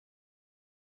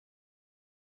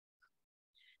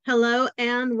Hello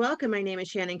and welcome. My name is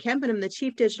Shannon Kemp and I'm the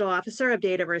Chief Digital Officer of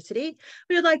DATAVERSITY.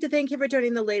 We would like to thank you for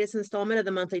joining the latest installment of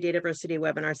the monthly DATAVERSITY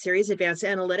webinar series, Advanced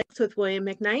Analytics with William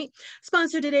McKnight,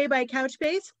 sponsored today by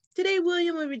Couchbase. Today,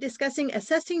 William will be discussing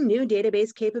assessing new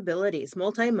database capabilities,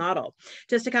 multi-model.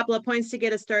 Just a couple of points to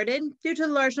get us started. Due to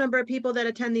the large number of people that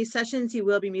attend these sessions, you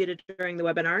will be muted during the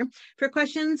webinar. For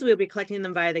questions, we'll be collecting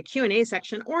them via the Q&A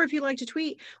section, or if you'd like to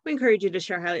tweet, we encourage you to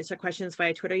share highlights or questions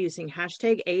via Twitter using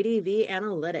hashtag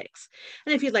 #ADVAnalytics.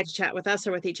 And if you'd like to chat with us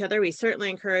or with each other, we certainly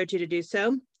encourage you to do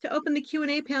so. To open the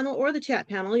Q&A panel or the chat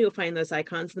panel, you'll find those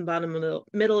icons in the bottom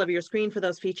middle of your screen for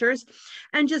those features.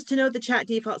 And just to note, the chat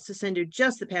defaults to send to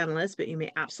just the panelists, but you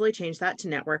may absolutely change that to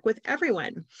network with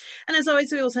everyone. And as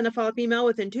always, we will send a follow-up email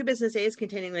within 2 business days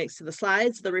containing links to the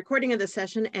slides, the recording of the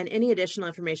session, and any additional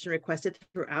information requested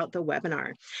throughout the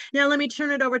webinar. Now, let me turn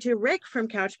it over to Rick from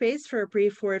Couchbase for a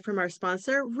brief word from our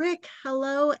sponsor. Rick,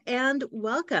 hello and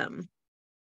welcome.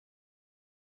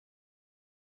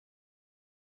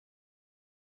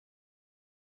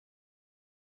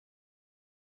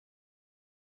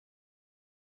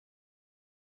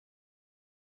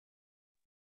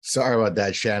 Sorry about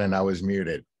that, Shannon. I was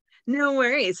muted. No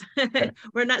worries.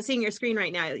 We're not seeing your screen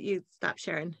right now. You stop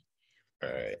sharing. All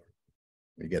right. Let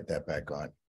me get that back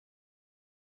on.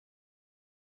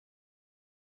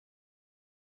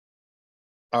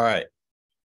 All right.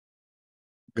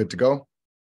 Good to go?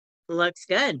 Looks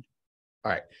good.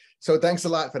 All right. So thanks a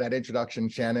lot for that introduction,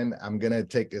 Shannon. I'm going to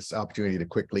take this opportunity to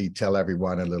quickly tell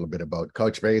everyone a little bit about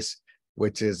Couchbase,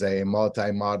 which is a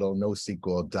multi-model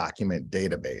NoSQL document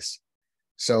database.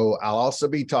 So I'll also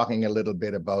be talking a little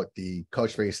bit about the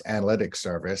Couchbase Analytics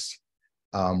service,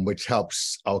 which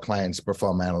helps our clients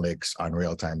perform analytics on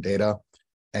real-time data.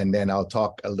 And then I'll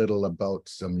talk a little about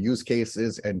some use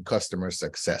cases and customer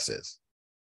successes.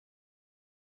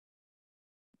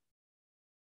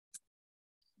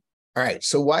 All right,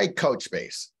 so why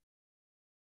Couchbase?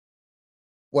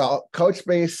 Well,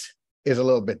 Couchbase is a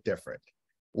little bit different.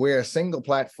 We're a single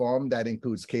platform that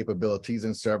includes capabilities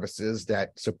and services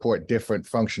that support different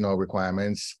functional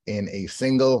requirements in a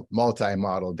single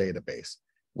multi-model database,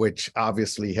 which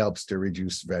obviously helps to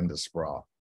reduce vendor sprawl.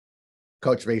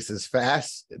 Couchbase is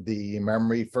fast. The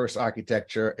memory-first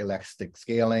architecture, elastic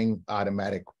scaling,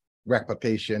 automatic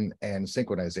replication, and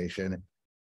synchronization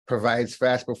provides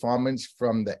fast performance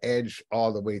from the edge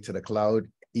all the way to the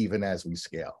cloud, even as we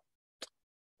scale.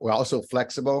 We're also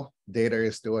flexible. Data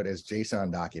is stored as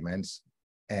JSON documents,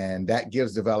 and that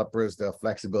gives developers the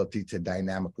flexibility to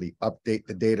dynamically update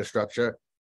the data structure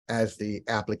as the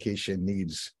application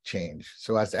needs change.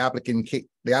 So as the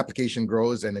application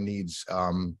grows and the needs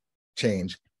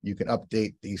change, you can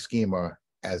update the schema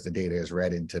as the data is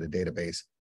read into the database,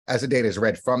 as the data is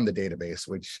read from the database,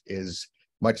 which is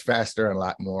much faster and a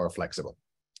lot more flexible.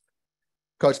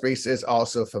 Couchbase is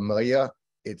also familiar.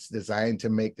 It's designed to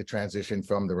make the transition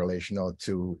from the relational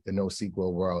to the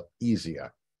NoSQL world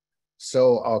easier.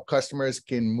 So our customers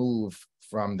can move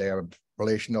from their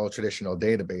relational traditional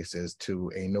databases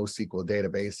to a NoSQL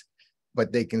database,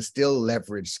 but they can still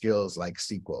leverage skills like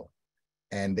SQL.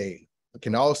 And they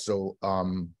can also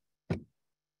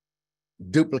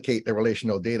duplicate the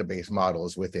relational database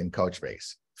models within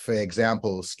Couchbase. For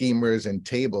example, schemas and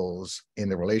tables in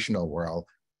the relational world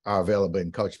are available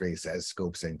in Couchbase as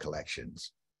scopes and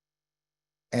collections.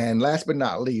 And last but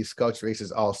not least, Couchbase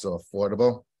is also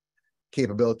affordable.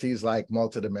 Capabilities like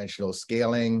multidimensional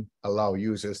scaling allow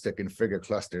users to configure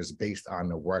clusters based on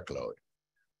the workload.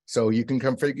 So you can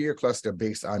configure your cluster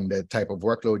based on the type of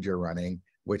workload you're running,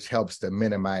 which helps to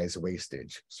minimize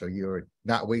wastage. So you're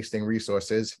not wasting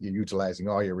resources, you're utilizing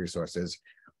all your resources,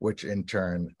 which in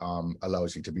turn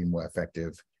allows you to be more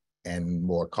effective and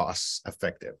more cost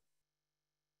effective.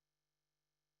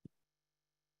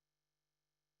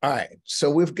 All right,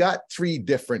 so we've got 3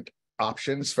 different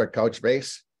options for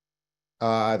Couchbase.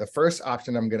 The first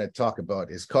option I'm going to talk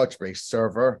about is Couchbase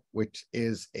Server, which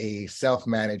is a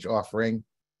self-managed offering,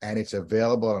 and it's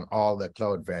available on all the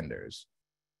cloud vendors.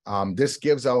 This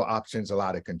gives our options a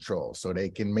lot of control, so they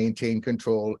can maintain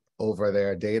control over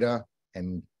their data,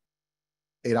 and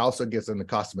it also gives them the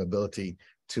custom ability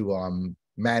to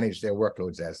manage their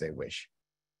workloads as they wish.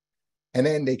 And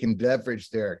then they can leverage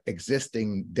their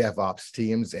existing DevOps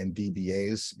teams and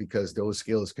DBAs because those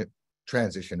skills can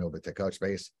transition over to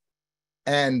Couchbase.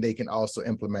 And they can also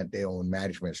implement their own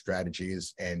management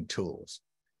strategies and tools.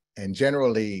 And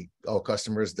generally, our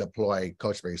customers deploy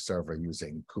Couchbase Server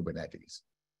using Kubernetes.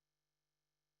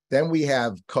 Then we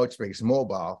have Couchbase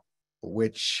Mobile,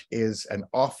 which is an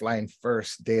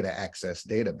offline-first data access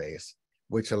database,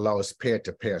 which allows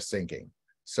peer-to-peer syncing.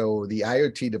 So the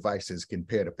IoT devices can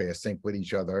peer-to-peer sync with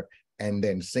each other, and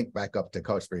then sync back up to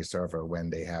Couchbase server when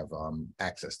they have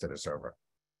access to the server.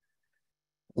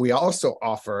 We also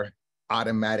offer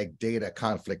automatic data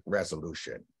conflict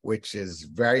resolution, which is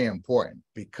very important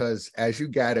because as you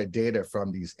gather data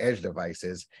from these edge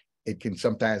devices, it can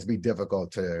sometimes be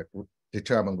difficult to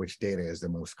determine which data is the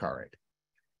most current.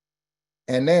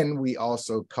 And then we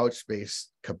also Couchbase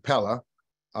Capella,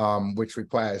 which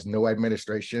requires no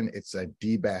administration. It's a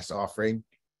DBaaS offering,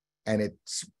 and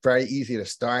it's very easy to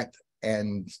start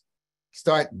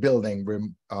building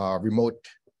remote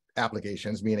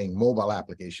applications, meaning mobile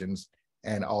applications,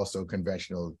 and also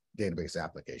conventional database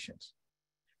applications.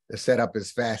 The setup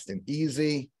is fast and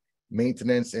easy.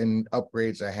 Maintenance and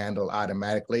upgrades are handled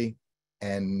automatically,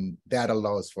 and that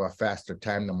allows for a faster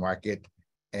time to market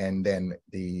and then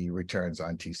the returns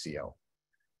on TCO.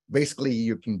 Basically,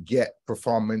 you can get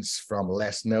performance from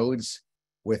less nodes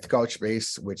with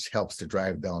Couchbase, which helps to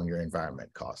drive down your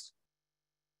environment costs.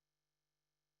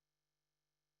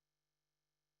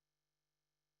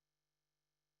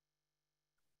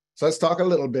 So let's talk a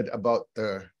little bit about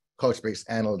the Couchbase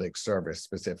Analytics service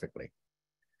specifically.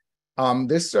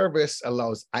 This service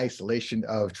allows isolation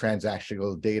of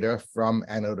transactional data from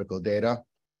analytical data,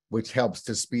 which helps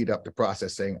to speed up the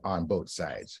processing on both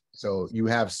sides. So you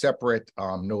have separate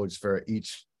nodes for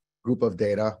each group of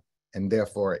data, and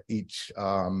therefore each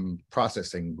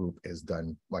processing group is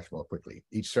done much more quickly.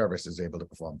 Each service is able to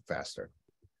perform faster.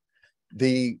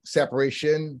 The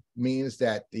separation means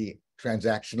that the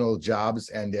transactional jobs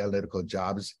and the analytical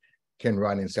jobs can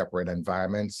run in separate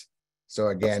environments. So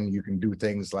again, you can do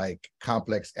things like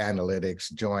complex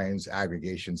analytics, joins,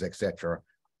 aggregations, etc.,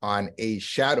 on a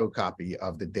shadow copy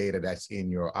of the data that's in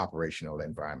your operational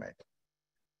environment.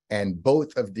 And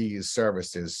both of these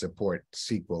services support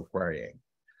SQL querying.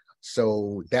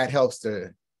 So that helps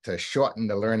to shorten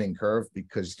the learning curve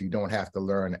because you don't have to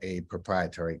learn a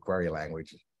proprietary query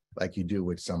language like you do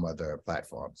with some other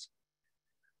platforms.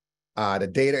 The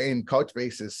data in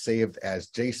Couchbase is saved as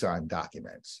JSON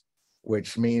documents,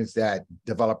 which means that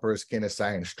developers can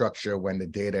assign structure when the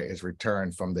data is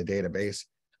returned from the database.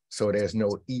 So there's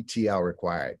no ETL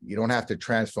required. You don't have to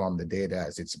transform the data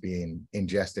as it's being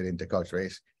ingested into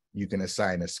Couchbase. You can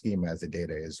assign a schema as the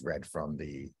data is read from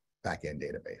the backend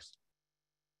database.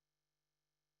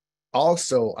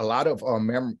 Also, a lot of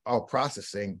our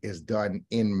processing is done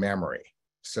in memory.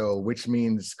 So which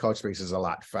means Couchbase is a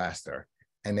lot faster.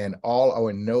 And then all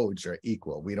our nodes are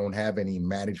equal. We don't have any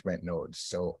management nodes.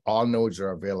 So all nodes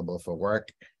are available for work,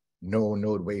 no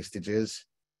node wastages,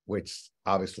 which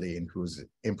obviously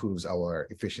improves our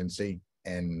efficiency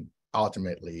and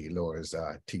ultimately lowers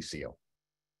TCO.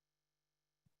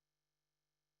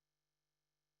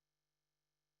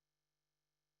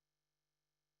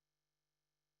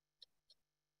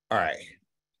 All right.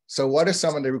 So what are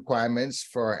some of the requirements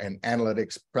for an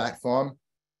analytics platform?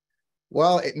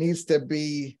 Well, it needs to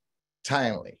be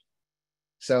timely.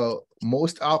 So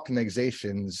most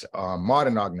organizations,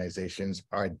 modern organizations,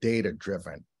 are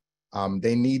data-driven.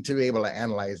 They need to be able to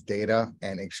analyze data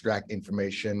and extract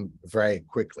information very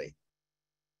quickly.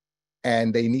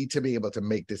 And they need to be able to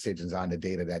make decisions on the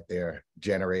data that they're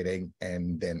generating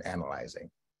and then analyzing.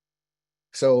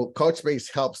 So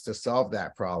Couchbase helps to solve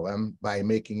that problem by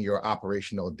making your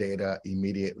operational data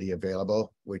immediately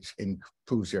available, which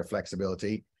improves your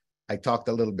flexibility. I talked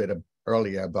a little bit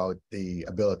earlier about the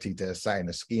ability to assign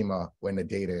a schema when the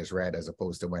data is read as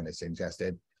opposed to when it's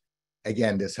ingested.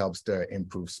 Again, this helps to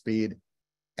improve speed.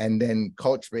 And then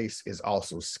Couchbase is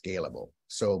also scalable.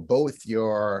 So both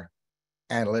your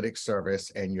analytics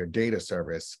service and your data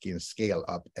service can scale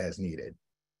up as needed.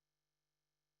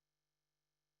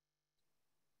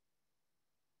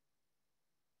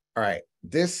 All right,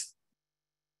 this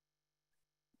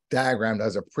diagram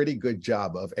does a pretty good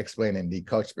job of explaining the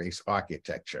Couchbase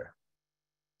architecture.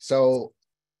 So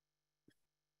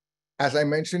as I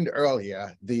mentioned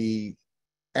earlier, the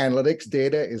analytics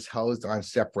data is housed on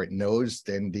separate nodes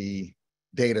than the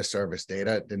data service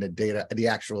data, than the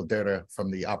actual data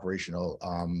from the operational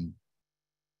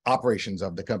operations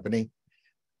of the company.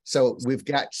 So we've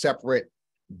got separate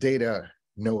data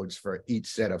nodes for each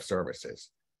set of services.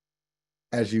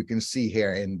 As you can see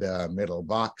here in the middle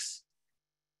box,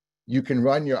 you can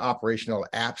run your operational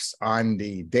apps on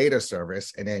the data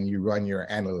service, and then you run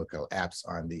your analytical apps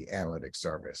on the analytics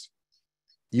service.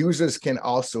 Users can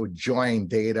also join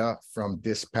data from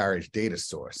disparate data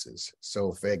sources.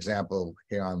 So for example,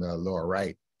 here on the lower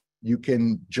right, you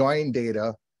can join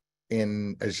data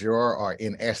in Azure or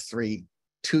in S3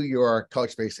 to your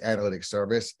Couchbase analytics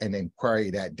service and then query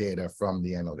that data from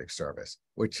the analytics service,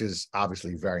 which is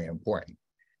obviously very important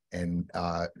and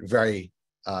very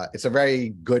it's a very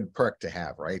good perk to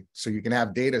have, right? So you can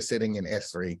have data sitting in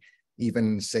S3,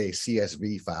 even say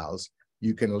CSV files.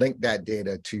 You can link that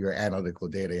data to your analytical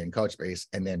data in Couchbase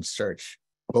and then search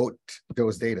both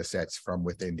those data sets from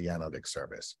within the analytics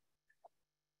service.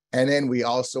 And then we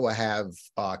also have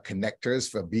connectors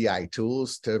for BI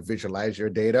tools to visualize your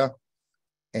data.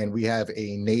 And we have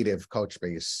a native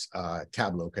Couchbase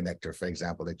Tableau connector, for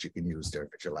example, that you can use to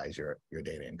visualize your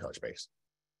data in Couchbase.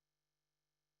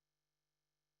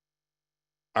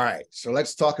 All right, so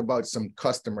let's talk about some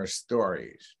customer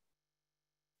stories.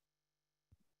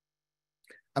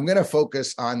 I'm going to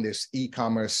focus on this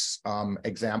e-commerce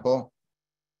example.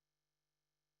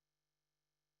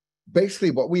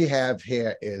 Basically, what we have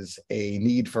here is a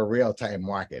need for real-time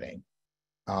marketing.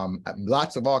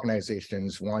 Lots of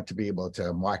organizations want to be able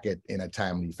to market in a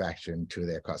timely fashion to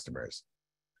their customers.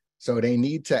 So they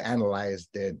need to analyze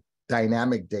the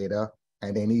dynamic data,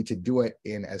 and they need to do it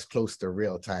in as close to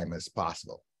real time as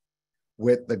possible,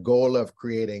 with the goal of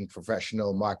creating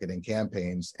professional marketing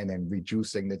campaigns and then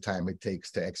reducing the time it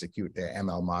takes to execute their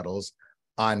ML models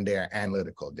on their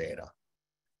analytical data.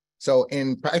 So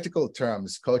in practical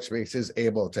terms, Couchbase is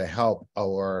able to help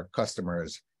our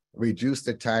customers reduce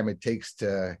the time it takes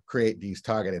to create these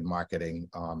targeted marketing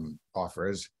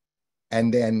offers.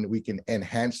 And then we can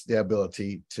enhance the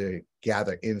ability to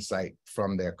gather insight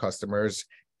from their customers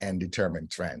and determine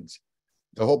trends.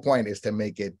 The whole point is to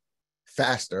make it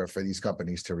faster for these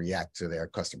companies to react to their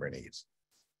customer needs.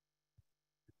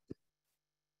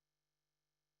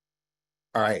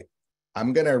 All right,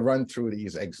 I'm gonna run through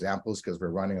these examples because we're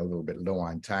running a little bit low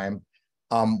on time.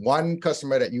 One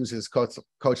customer that uses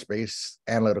Couchbase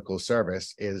analytical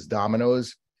service is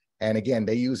Domino's. And again,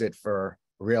 they use it for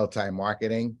real-time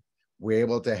marketing. We're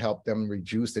able to help them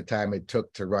reduce the time it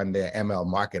took to run their ML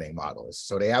marketing models.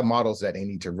 So they have models that they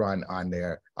need to run on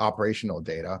their operational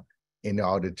data in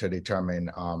order to determine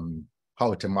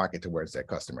how to market towards their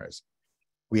customers.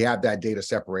 We have that data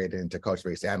separated into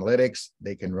Couchbase Analytics.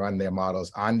 They can run their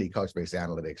models on the Couchbase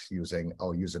Analytics using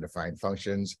our user-defined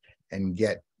functions and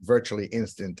get virtually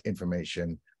instant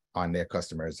information on their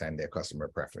customers and their customer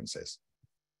preferences.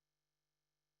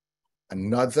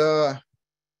 Another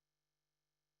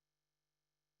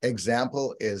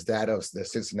example is that of the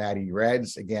Cincinnati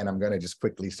Reds. Again, I'm going to just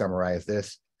quickly summarize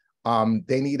this.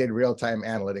 They needed real-time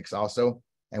analytics also,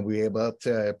 and we were able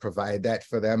to provide that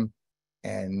for them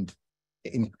and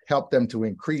help them to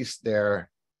increase their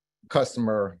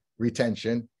customer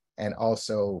retention and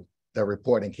also the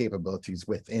reporting capabilities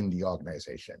within the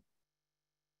organization.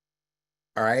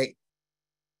 All right.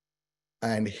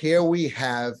 And here we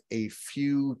have a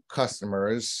few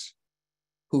customers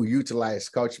who utilize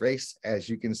Couchbase. As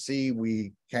you can see,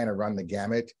 we kind of run the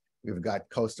gamut. We've got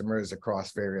customers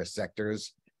across various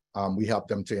sectors. We help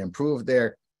them to improve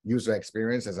their user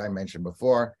experience, as I mentioned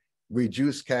before,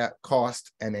 reduce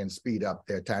cost, and then speed up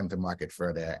their time to market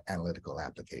for their analytical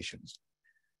applications.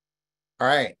 All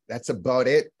right, that's about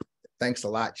it. Thanks a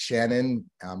lot, Shannon.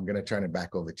 I'm going to turn it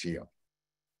back over to you.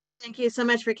 Thank you so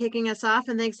much for kicking us off,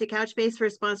 and thanks to Couchbase for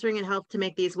sponsoring and help to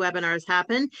make these webinars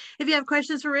happen. If you have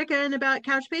questions for Rick and about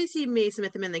Couchbase, you may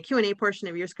submit them in the Q&A portion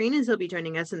of your screen, and he'll be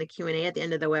joining us in the Q&A at the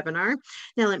end of the webinar.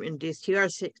 Now let me introduce to you our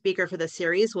speaker for the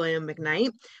series, William McKnight.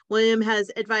 William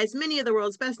has advised many of the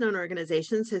world's best-known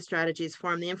organizations. His strategies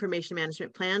form the information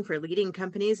management plan for leading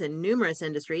companies in numerous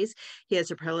industries. He is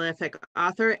a prolific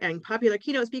author and popular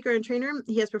keynote speaker and trainer.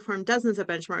 He has performed dozens of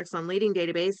benchmarks on leading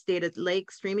database, data lake,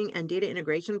 streaming, and data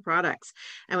integration products.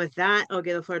 And with that, I'll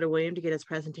give the floor to William to get his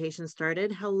presentation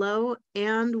started. Hello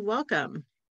and welcome.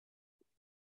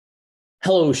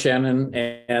 Hello, Shannon,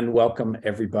 and welcome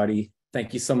everybody.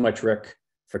 Thank you so much, Rick,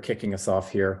 for kicking us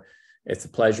off here. It's a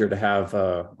pleasure to have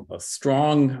a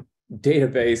strong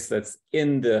database that's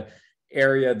in the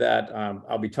area that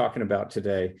I'll be talking about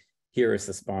today. Here is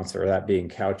the sponsor, that being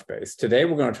Couchbase. Today,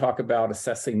 we're going to talk about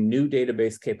assessing new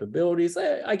database capabilities.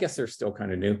 I guess they're still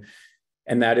kind of new.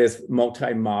 And that is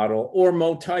multi-model or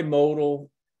multimodal.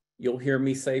 You'll hear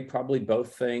me say probably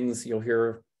both things. You'll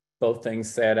hear both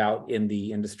things said out in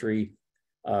the industry.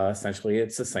 Essentially,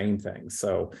 it's the same thing.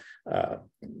 So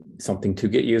something to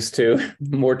get used to,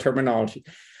 more terminology.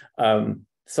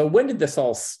 So when did this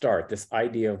all start, this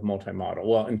idea of multi-model?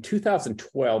 Well, in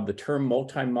 2012, the term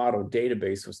multi-model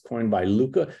database was coined by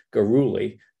Luca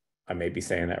Garulli. I may be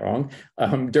saying that wrong,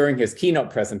 during his keynote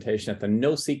presentation at the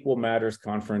NoSQL Matters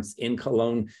conference in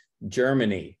Cologne,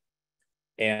 Germany.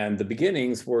 And the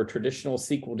beginnings were traditional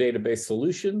SQL database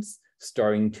solutions,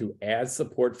 starting to add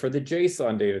support for the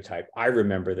JSON data type. I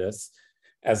remember this,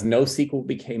 as NoSQL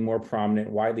became more prominent,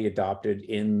 widely adopted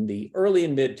in the early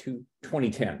and mid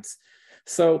 2010s.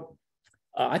 So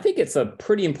I think it's a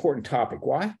pretty important topic.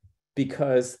 Why?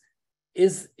 Because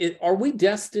are we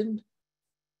destined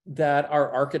that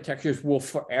our architectures will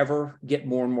forever get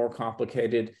more and more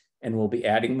complicated and we'll be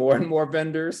adding more and more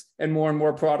vendors and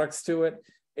more products to it?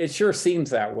 It sure seems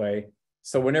that way.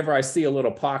 So whenever I see a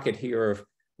little pocket here of,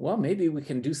 well, maybe we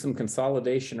can do some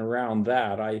consolidation around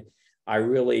that, I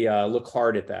really look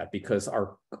hard at that, because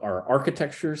our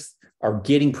architectures are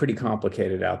getting pretty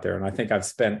complicated out there. And I think I've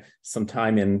spent some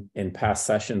time in past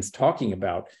sessions talking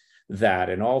about that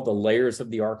and all the layers of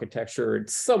the architecture.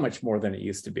 It's so much more than it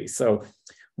used to be. So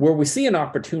where we see an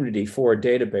opportunity for a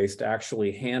database to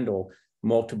actually handle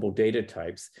multiple data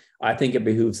types, I think it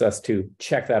behooves us to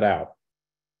check that out.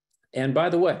 And by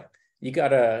the way, you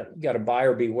gotta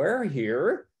buyer beware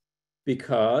here,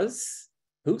 because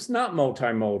who's not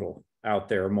multimodal out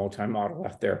there, multi-model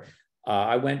out there?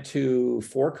 I went to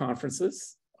 4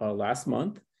 conferences last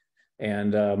month,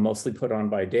 and mostly put on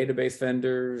by database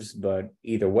vendors, but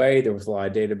either way, there was a lot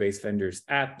of database vendors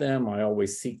at them. I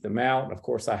always seek them out. And of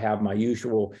course, I have my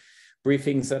usual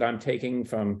briefings that I'm taking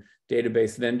from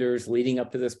database vendors leading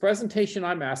up to this presentation.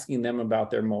 I'm asking them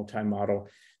about their multi-model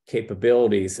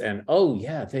capabilities, and oh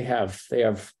yeah, they have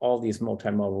all these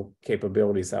multimodal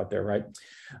capabilities out there, right?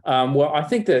 Well, I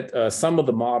think that some of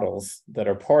the models that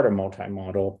are part of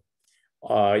multi-model,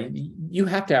 you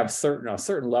have to have a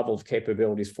certain level of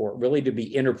capabilities for it really to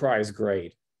be enterprise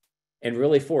grade, and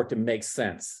really for it to make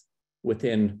sense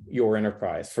within your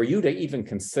enterprise. For you to even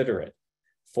consider it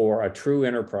for a true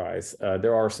enterprise,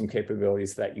 there are some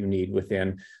capabilities that you need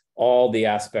within all the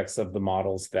aspects of the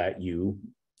models that you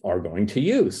are going to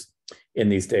use in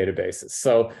these databases.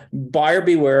 So buyer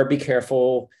beware, be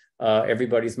careful.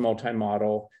 Everybody's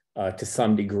multi-model to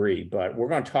some degree, but we're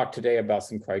going to talk today about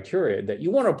some criteria that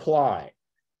you want to apply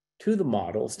to the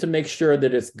models to make sure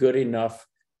that it's good enough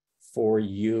for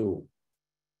you.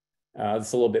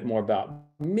 It's a little bit more about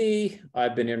me.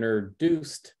 I've been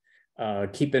introduced.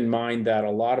 Keep in mind that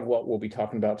a lot of what we'll be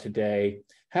talking about today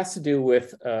has to do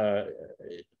with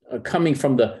coming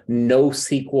from the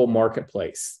NoSQL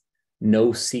marketplace.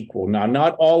 NoSQL. Now,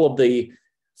 not all of the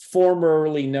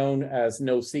formerly known as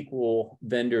NoSQL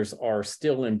vendors are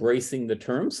still embracing the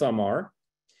term. Some are,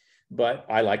 but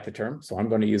I like the term, so I'm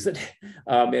going to use it.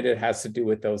 And it has to do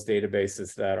with those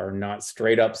databases that are not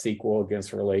straight up SQL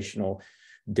against relational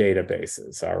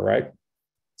databases. All right.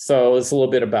 So it's a little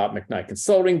bit about McKnight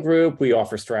Consulting Group. We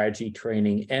offer strategy,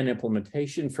 training, and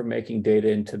implementation for making data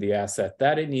into the asset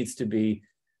that it needs to be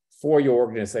for your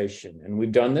organization. And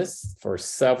we've done this for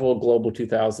several Global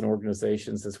 2000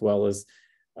 organizations, as well as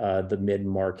the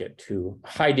mid-market, to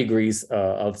high degrees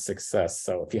of success.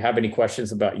 So if you have any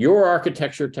questions about your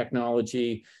architecture,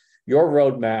 technology, your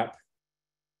roadmap,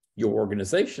 your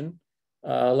organization,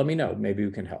 let me know. Maybe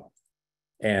we can help.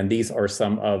 And these are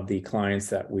some of the clients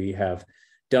that we have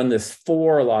done this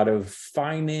for: a lot of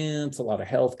finance, a lot of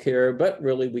healthcare, but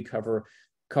really we cover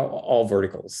all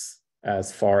verticals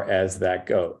as far as that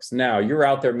goes. Now, you're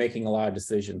out there making a lot of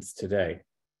decisions today.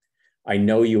 I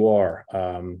know you are.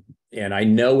 And I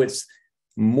know it's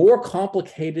more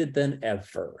complicated than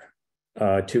ever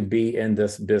to be in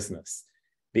this business,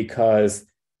 because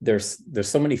there's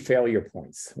so many failure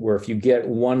points where if you get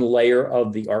one layer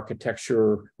of the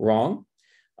architecture wrong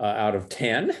out of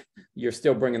 10, you're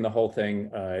still bringing the whole thing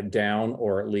down,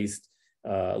 or at least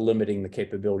limiting the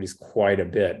capabilities quite a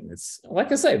bit. And it's,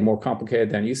 like I say, more complicated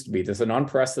than it used to be. There's an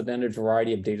unprecedented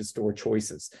variety of data store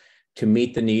choices to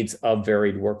meet the needs of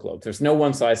varied workloads. There's no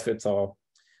one size fits all.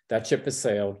 That ship has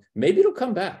sailed. Maybe it'll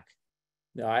come back.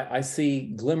 I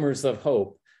see glimmers of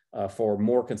hope for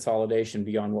more consolidation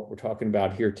beyond what we're talking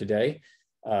about here today.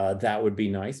 That would be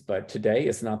nice, but today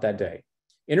it's not that day.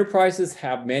 Enterprises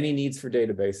have many needs for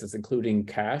databases, including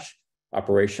cache,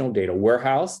 operational data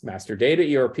warehouse, master data,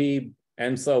 ERP,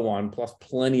 and so on, plus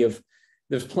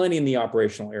there's plenty in the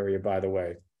operational area, by the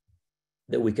way,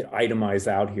 that we could itemize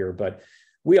out here. But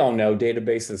we all know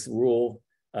databases rule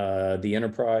the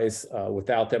enterprise.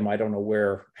 Without them, I don't know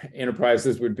where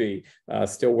enterprises would be,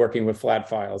 still working with flat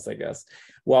files, I guess.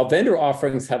 While vendor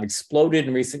offerings have exploded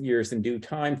in recent years, in due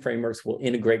time, frameworks will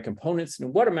integrate components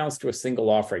in what amounts to a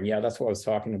single offering. Yeah, that's what I was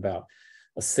talking about,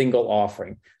 a single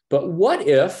offering. But what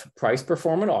if price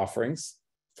performant offerings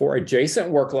for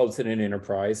adjacent workloads in an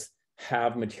enterprise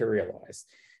have materialized?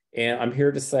 And I'm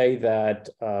here to say that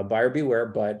buyer beware,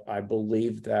 but I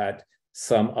believe that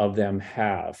some of them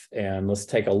have. And let's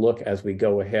take a look as we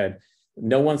go ahead.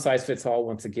 No one size fits all,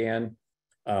 once again.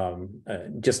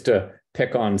 Just to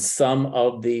pick on some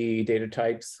of the data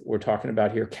types we're talking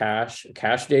about here: cache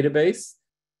database,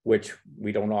 which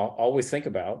we don't always think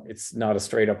about. It's not a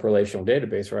straight up relational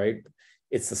database, right?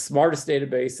 It's the smartest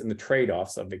database and the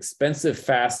trade-offs of expensive,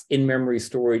 fast in-memory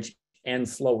storage and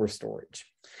slower storage.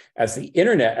 As an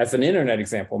internet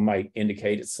example might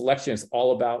indicate, its selection is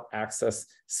all about access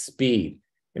speed.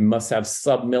 It must have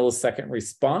sub-millisecond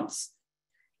response,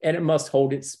 and it must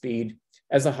hold its speed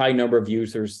as a high number of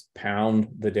users pound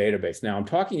the database. Now, I'm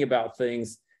talking about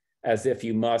things as if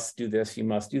you must do this, you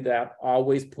must do that.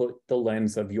 Always put the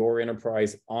lens of your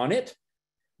enterprise on it.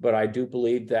 But I do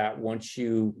believe that once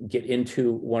you get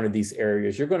into one of these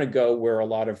areas, you're going to go where a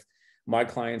lot of my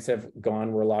clients have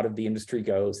gone, where a lot of the industry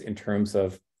goes in terms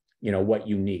of, what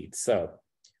you need. So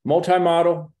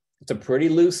multi-model, it's a pretty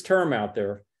loose term out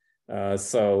there.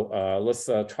 So let's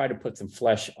try to put some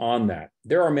flesh on that.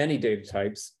 There are many data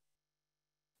types,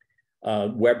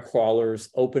 web crawlers,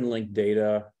 open link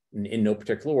data, in no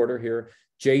particular order here.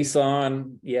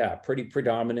 JSON, yeah, pretty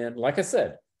predominant. Like I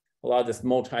said, a lot of this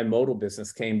multimodal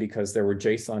business came because there were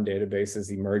JSON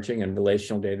databases emerging and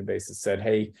relational databases said,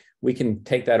 hey, we can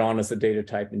take that on as a data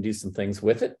type and do some things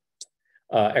with it.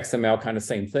 XML, kind of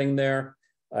same thing there.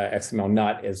 XML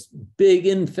not as big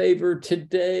in favor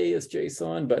today as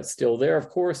JSON, but still there, of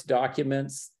course.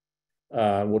 Documents,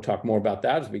 we'll talk more about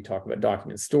that as we talk about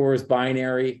document stores,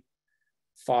 binary,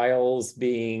 files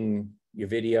being your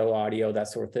video, audio, that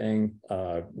sort of thing.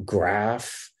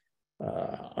 Graph,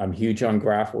 I'm huge on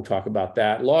graph. We'll talk about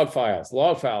that. Log files.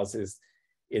 Log files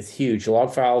is huge.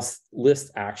 Log files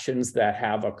list actions that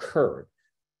have occurred,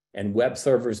 and web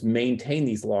servers maintain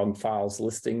these log files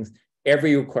listings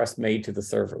every request made to the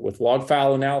server. With log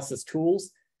file analysis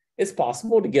tools, it's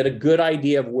possible to get a good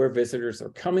idea of where visitors are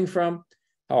coming from,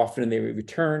 how often they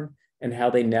return, and how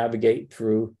they navigate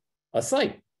through a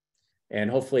site.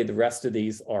 And hopefully the rest of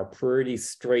these are pretty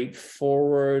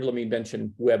straightforward. Let me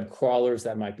mention web crawlers.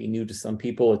 That might be new to some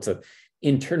people. It's an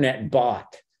internet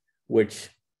bot, which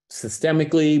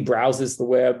systemically browses the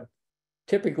web,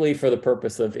 typically for the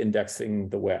purpose of indexing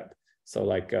the web. So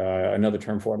like another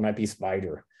term for it might be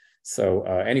spider. So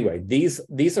anyway,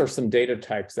 these are some data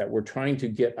types that we're trying to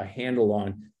get a handle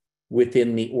on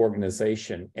within the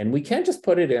organization. And we can't just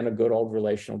put it in a good old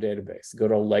relational database,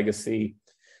 good old legacy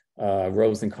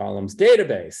rows and columns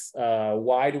database.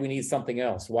 Why do we need something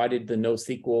else? Why did the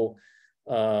NoSQL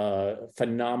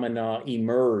phenomena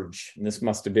emerge? And this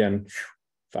must have been,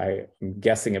 I'm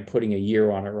guessing at putting a year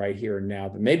on it right here and now,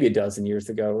 but maybe a dozen years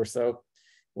ago or so,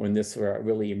 when this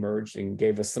really emerged and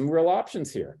gave us some real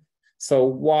options here. So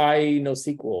why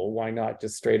NoSQL? Why not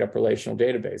just straight up relational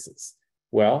databases?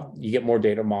 Well, you get more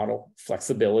data model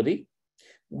flexibility.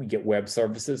 We get web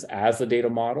services as a data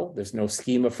model. There's no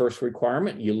schema first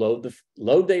requirement. You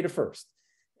load data first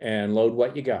and load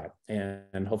what you got.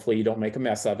 And hopefully you don't make a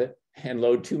mess of it and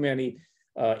load too many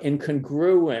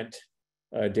incongruent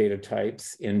data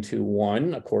types into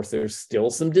one. Of course, there's still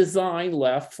some design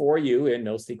left for you in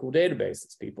NoSQL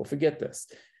databases. People forget this.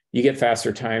 You get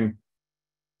faster time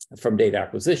from data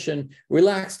acquisition,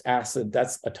 relaxed ACID,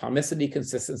 that's atomicity,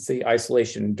 consistency,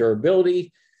 isolation,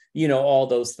 durability, all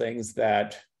those things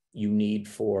that you need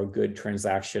for good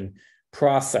transaction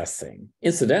processing.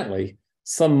 Incidentally,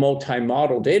 some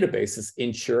multi-model databases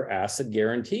ensure ACID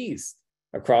guarantees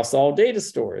across all data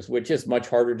stores, which is much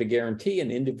harder to guarantee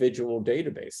in individual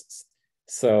databases.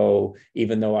 So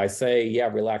even though I say, yeah,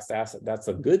 relaxed ACID, that's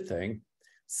a good thing,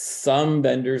 some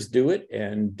vendors do it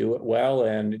and do it well,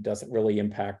 and it doesn't really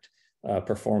impact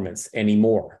performance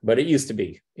anymore. But it used to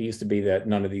be. It used to be that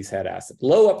none of these had ACID.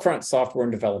 Low upfront software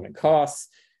and development costs.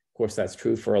 Of course, that's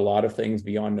true for a lot of things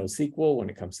beyond NoSQL when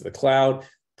it comes to the cloud.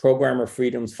 Programmer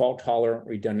freedoms, fault-tolerant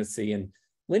redundancy, and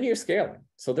linear scaling.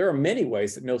 So there are many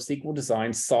ways that NoSQL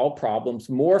designs solve problems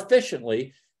more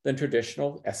efficiently than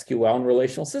traditional SQL and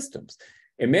relational systems.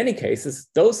 In many cases,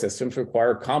 those systems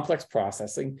require complex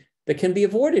processing that can be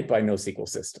avoided by NoSQL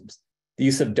systems. The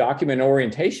use of document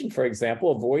orientation, for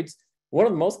example, avoids one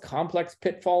of the most complex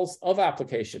pitfalls of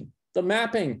application, the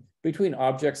mapping between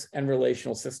objects and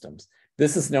relational systems.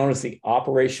 This is known as the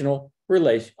object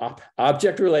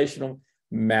relational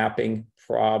mapping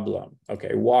problem.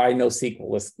 Okay, why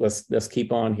NoSQL? Let's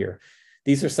keep on here.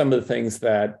 These are some of the things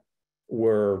that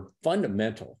were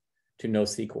fundamental to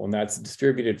NoSQL, and that's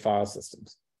distributed file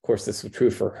systems. Of course, this is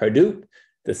true for Hadoop.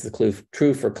 This is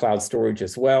true for cloud storage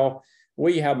as well,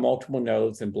 where you have multiple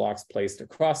nodes and blocks placed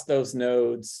across those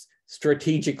nodes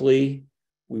strategically.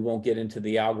 We won't get into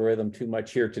the algorithm too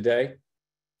much here today,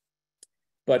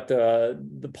 but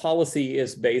the policy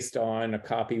is based on a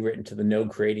copy written to the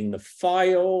node creating the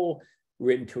file,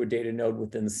 written to a data node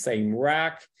within the same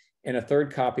rack, and a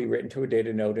third copy written to a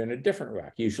data node in a different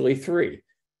rack, usually 3.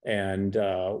 And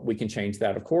we can change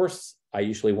that, of course. I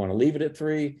usually want to leave it at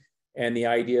 3. And the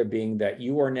idea being that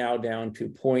you are now down to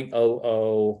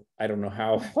 0.00, I don't know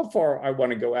how far I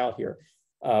want to go out here,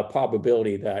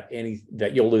 probability that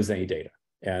you'll lose any data.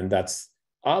 And that's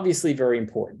obviously very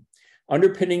important.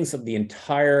 Underpinnings of the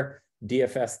entire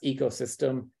DFS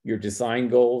ecosystem, your design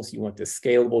goals, you want this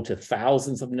scalable to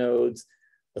thousands of nodes.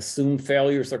 Assume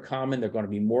failures are common. They're going to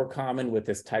be more common with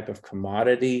this type of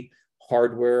commodity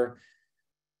hardware.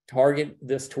 Target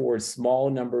this towards small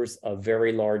numbers of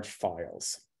very large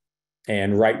files.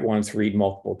 And write once, read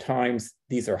multiple times.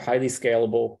 These are highly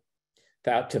scalable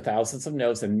to thousands of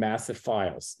nodes and massive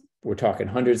files. We're talking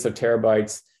hundreds of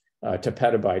terabytes to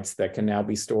petabytes that can now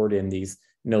be stored in these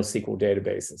NoSQL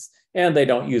databases. And they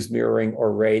don't use mirroring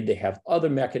or RAID. They have other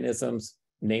mechanisms,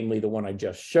 namely the one I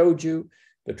just showed you,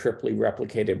 the triply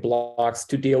replicated blocks,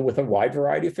 to deal with a wide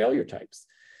variety of failure types.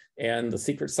 And the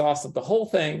secret sauce of the whole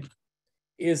thing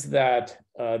is that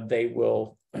they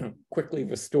will quickly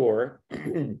restore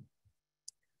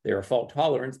their fault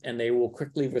tolerance, and they will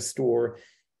quickly restore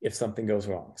if something goes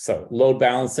wrong. So load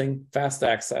balancing, fast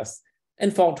access,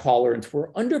 and fault tolerance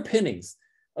were underpinnings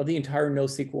of the entire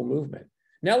NoSQL movement.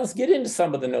 Now let's get into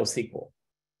some of the NoSQL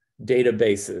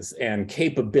databases and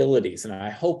capabilities. And I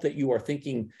hope that you are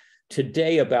thinking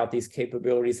today about these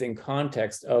capabilities in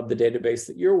context of the database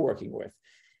that you're working with.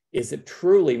 Is it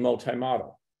truly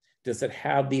multi-model? Does it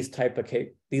have these types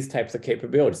of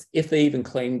capabilities, if they even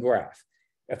claim graph?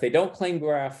 If they don't claim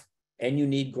graph and you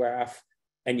need graph,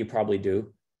 and you probably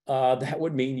do, that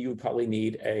would mean you would probably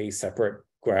need a separate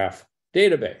graph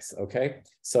database, okay?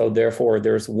 So therefore,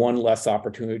 there's one less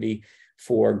opportunity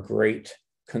for great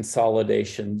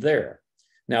consolidation there.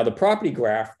 Now, the property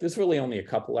graph, there's really only a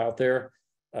couple out there.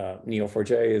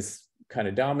 Neo4j is kind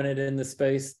of dominant in this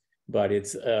space, but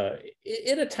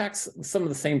it attacks some of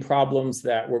the same problems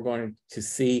that we're going to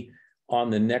see on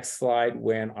the next slide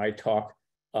when I talk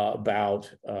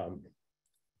about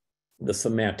the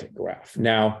semantic graph.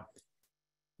 Now,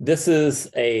 this is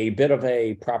a bit of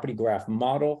a property graph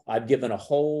model. I've given a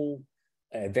whole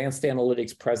advanced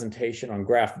analytics presentation on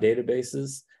graph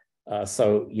databases.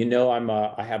 So you know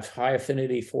I have high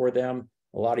affinity for them,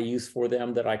 a lot of use for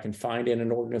them that I can find in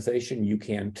an organization. You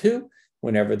can too,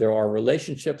 whenever there are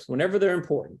relationships, whenever they're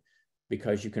important,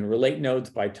 because you can relate nodes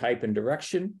by type and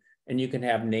direction, and you can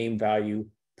have name value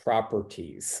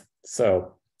properties.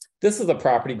 So this is a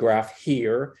property graph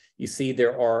here. You see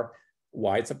there are,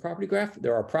 why it's a property graph?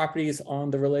 There are properties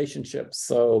on the relationships.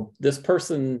 So this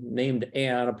person named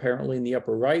Anne, apparently in the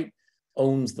upper right,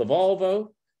 owns the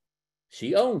Volvo.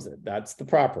 She owns it. That's the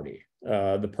property.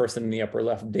 The person in the upper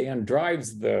left, Dan,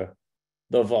 drives the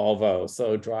Volvo.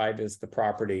 So drive is the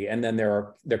property. And then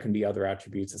there can be other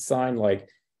attributes assigned, like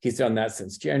he's done that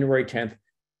since January 10th,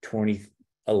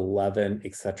 2011,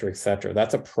 et cetera, et cetera.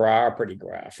 That's a property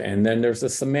graph. And then there's a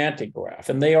semantic graph,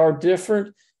 and they are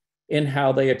different in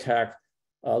how they attack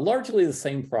largely the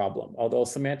same problem, although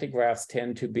semantic graphs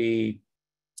tend to be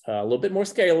a little bit more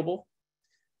scalable.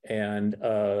 And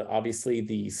obviously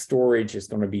the storage is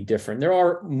going to be different. There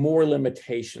are more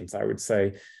limitations, I would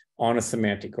say, on a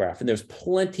semantic graph. And there's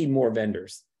plenty more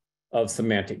vendors of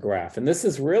semantic graph. And this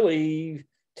has really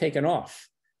taken off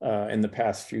in the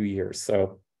past few years.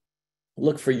 So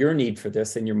look for your need for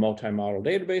this in your multi-model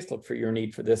database. Look for your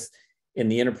need for this in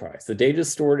the enterprise. The data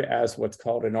is stored as what's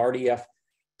called an RDF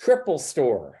triple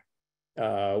store,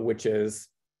 which is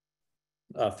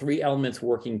 3 elements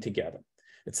working together.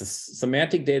 It's a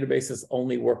semantic databases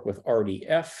only work with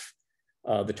RDF.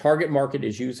 The target market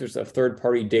is users of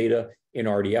third-party data in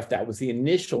RDF. That was the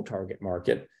initial target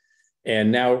market.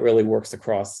 And now it really works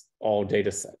across all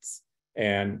data sets.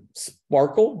 And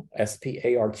Sparkle,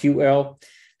 S-P-A-R-Q-L,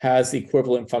 has the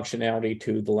equivalent functionality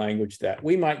to the language that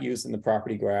we might use in the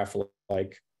property graph,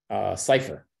 like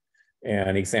Cypher.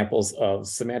 And examples of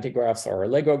semantic graphs are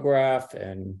Lego graph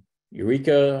and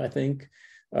Eureka, I think.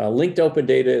 Linked open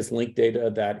data is linked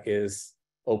data that is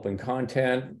open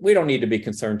content. We don't need to be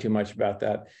concerned too much about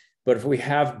that. But if we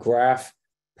have graph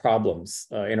problems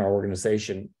in our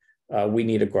organization, we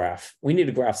need a graph. We need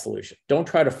a graph solution. Don't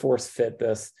try to force fit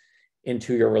this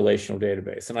into your relational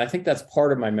database. And I think that's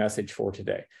part of my message for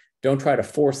today. Don't try to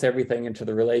force everything into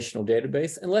the relational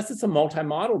database unless it's a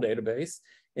multi-model database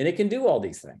and it can do all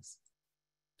these things.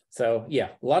 So yeah,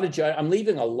 I'm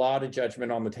leaving a lot of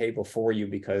judgment on the table for you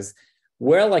because,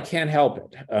 well, I can't help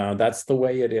it. That's the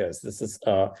way it is. This is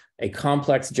a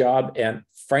complex job. And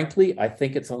frankly, I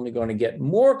think it's only going to get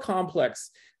more complex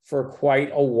for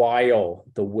quite a while,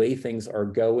 the way things are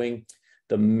going,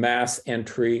 the mass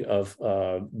entry of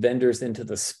vendors into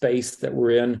the space that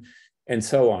we're in, and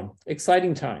so on.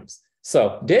 Exciting times.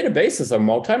 So databases are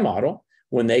multi-model.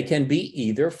 when they can be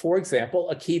either, for example,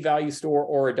 a key value store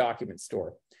or a document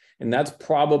store. And that's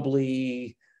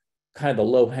probably kind of the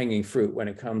low-hanging fruit when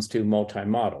it comes to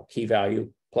multi-model, key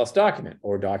value plus document,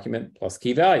 or document plus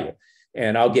key value.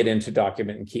 And I'll get into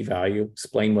document and key value,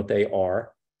 explain what they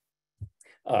are.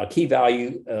 Key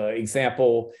value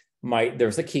example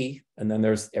there's a key, and then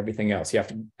there's everything else. You have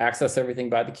to access everything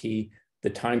by the key. The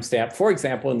timestamp, for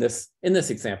example, in this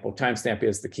example, timestamp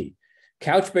is the key.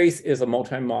 Couchbase is a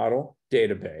multi-model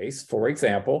database, for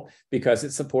example, because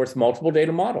it supports multiple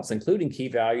data models, including key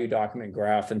value, document,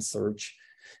 graph, and search,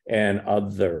 and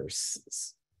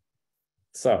others.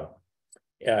 So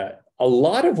a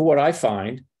lot of what I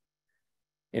find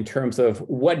in terms of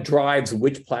what drives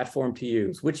which platform to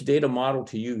use, which data model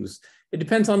to use, it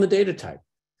depends on the data type.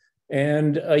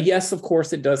 And yes, of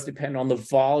course, it does depend on the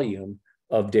volume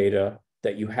of data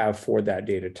that you have for that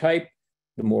data type.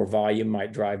 The more volume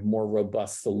might drive more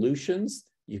robust solutions.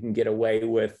 You can get away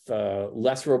with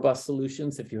less robust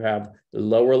solutions if you have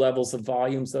lower levels of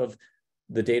volumes of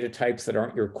the data types that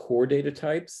aren't your core data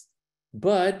types.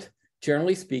 But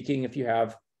generally speaking, if you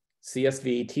have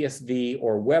CSV, TSV,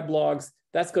 or weblogs,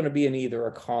 that's going to be in either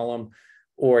a column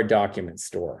or a document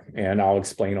store. And I'll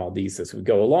explain all these as we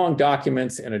go along.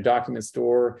 Documents in a document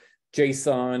store,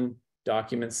 JSON,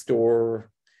 document store,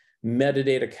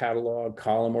 metadata catalog,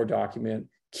 column or document,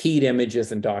 keyed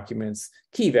images and documents,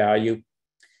 key value,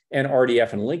 and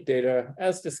RDF and link data,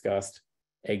 as discussed,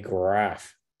 a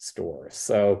graph store.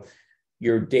 So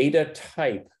your data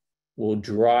type will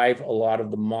drive a lot of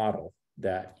the model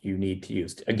that you need to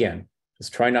use. Again,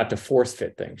 just try not to force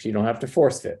fit things. You don't have to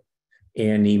force fit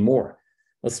anymore.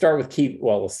 Let's start with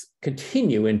let's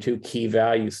continue into key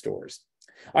value stores.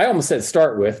 I almost said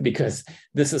start with because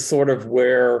this is sort of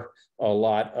where a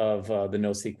lot of the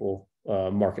NoSQL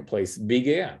marketplace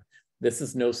began. This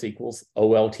is NoSQL's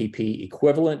OLTP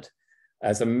equivalent.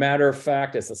 As a matter of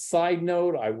fact, as a side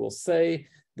note, I will say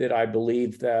that I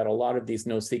believe that a lot of these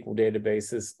NoSQL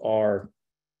databases are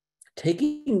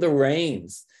taking the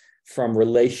reins from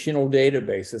relational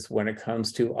databases when it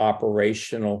comes to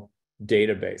operational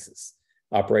databases.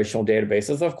 Operational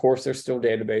databases, of course, they're still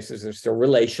databases, they're still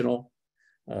relational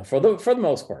for the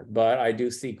most part, but I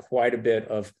do see quite a bit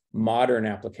of modern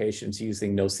applications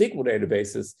using NoSQL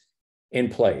databases in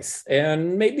place.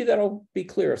 And maybe that'll be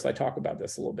clear as I talk about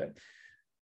this a little bit.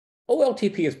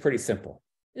 OLTP is pretty simple.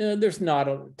 There's not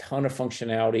a ton of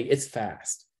functionality. It's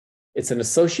fast. It's an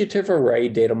associative array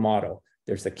data model.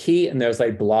 There's a key and there's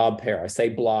a blob pair. I say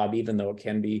blob even though it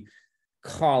can be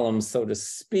columns, so to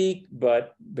speak,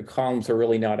 but the columns are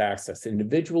really not accessed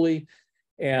individually.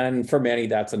 And for many,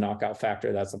 that's a knockout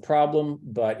factor. That's a problem.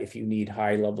 But if you need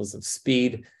high levels of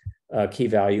speed, key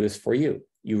value is for you.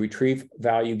 You retrieve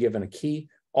value given a key.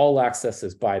 All access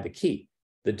is by the key.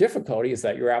 The difficulty is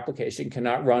that your application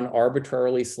cannot run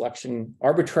arbitrary selection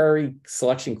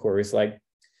queries like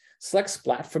select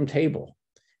splat from table.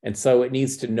 And so it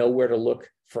needs to know where to look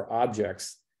for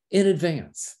objects in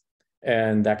advance.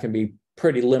 And that can be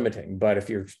pretty limiting. But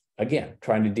if you're, again,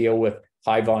 trying to deal with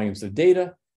high volumes of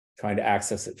data, trying to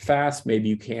access it fast, maybe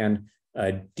you can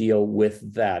deal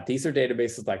with that. These are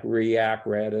databases like React,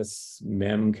 Redis,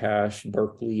 Memcache,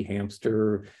 Berkeley,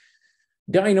 Hamster,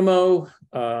 Dynamo,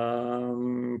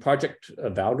 Project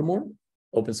Valdemar,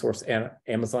 open source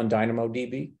Amazon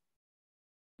DynamoDB.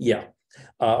 Yeah,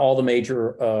 all the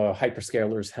major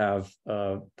hyperscalers have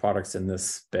products in this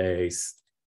space.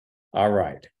 All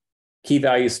right. Key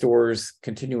value stores,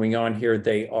 continuing on here,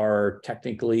 they are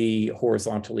technically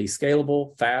horizontally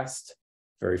scalable, fast,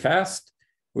 very fast,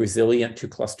 resilient to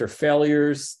cluster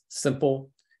failures,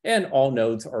 simple, and all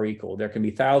nodes are equal. There can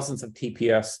be thousands of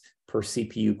TPS per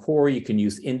CPU core. You can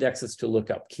use indexes to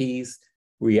look up keys.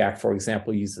 React, for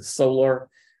example, uses Solar.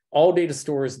 All data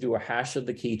stores do a hash of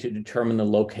the key to determine the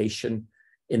location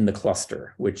in the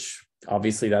cluster, which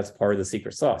obviously that's part of the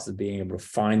secret sauce, is being able to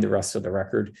find the rest of the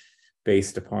record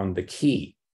based upon the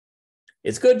key.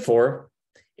 It's good for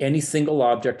any single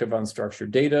object of unstructured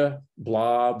data,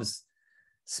 blobs,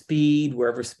 speed,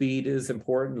 wherever speed is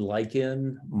important, like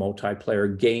in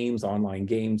multiplayer games, online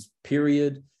games,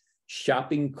 period.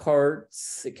 Shopping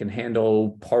carts, it can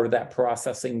handle part of that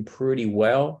processing pretty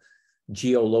well.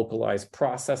 Geolocalized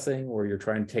processing, where you're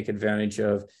trying to take advantage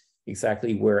of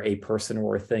exactly where a person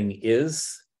or a thing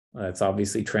is. It's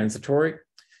obviously transitory.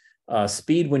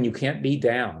 Speed when you can't be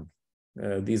down.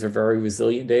 These are very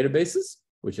resilient databases,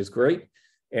 which is great,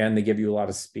 and they give you a lot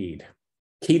of speed.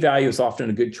 Key value is often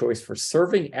a good choice for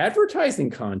serving advertising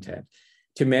content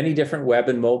to many different web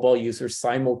and mobile users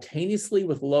simultaneously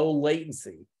with low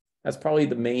latency. That's probably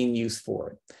the main use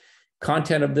for it.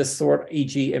 Content of this sort,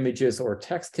 e.g. images or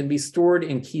text, can be stored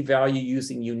in key value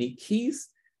using unique keys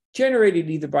generated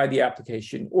either by the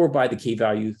application or by the key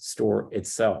value store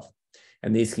itself.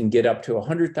 And these can get up to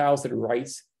 100,000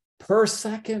 writes per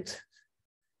second.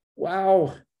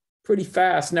 Wow, pretty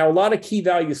fast. Now, a lot of key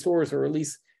value stores, or at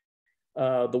least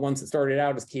the ones that started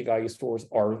out as key value stores,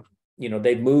 are,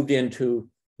 they've moved into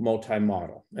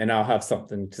multi-model. And I'll have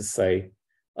something to say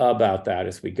about that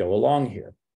as we go along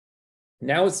here.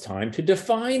 Now it's time to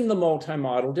define the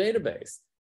multi-model database.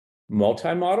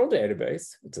 Multi-model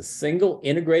database, it's a single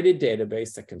integrated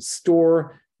database that can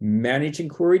store, manage, and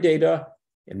query data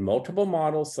in multiple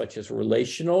models such as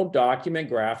relational, document,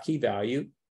 graph, key value,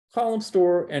 column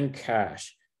store, and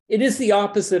cache. It is the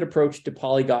opposite approach to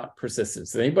polyglot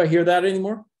persistence. Does anybody hear that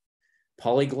anymore?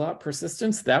 Polyglot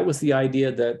persistence, that was the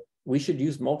idea that we should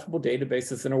use multiple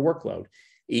databases in a workload,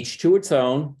 each to its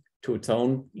own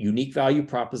unique value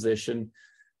proposition,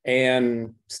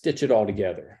 and stitch it all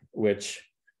together, which,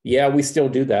 yeah, we still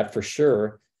do that for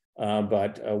sure,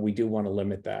 but we do want to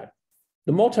limit that.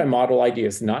 The multi-model idea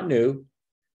is not new.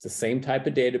 It's the same type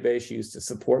of database used to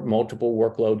support multiple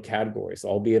workload categories,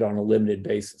 albeit on a limited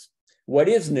basis. What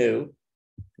is new,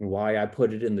 and why I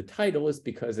put it in the title, is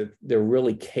because they're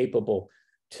really capable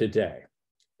today.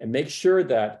 And make sure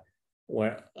that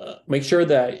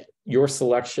your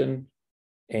selection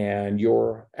and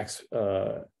your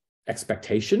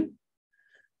expectation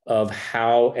of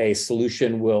how a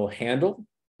solution will handle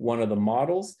one of the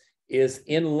models is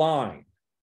in line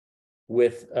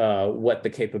with what the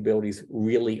capabilities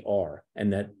really are,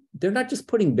 and that they're not just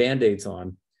putting Band-Aids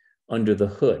on under the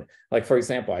hood. Like, for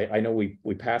example, I know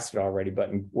we passed it already, but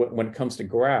when it comes to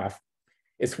graph,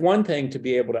 it's one thing to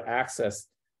be able to access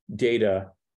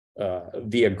data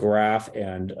via graph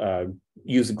and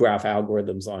use graph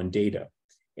algorithms on data.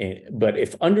 But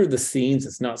if under the scenes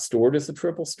it's not stored as a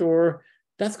triple store,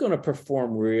 that's going to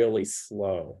perform really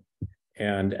slow.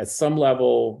 And at some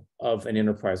level of an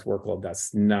enterprise workload,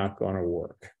 that's not going to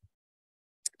work.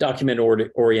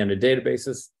 Document-oriented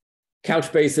databases.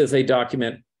 Couchbase is a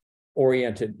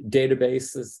document-oriented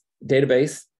database.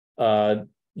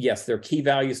 Yes, they're key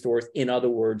value stores. In other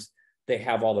words, they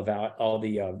have all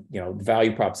the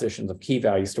value propositions of key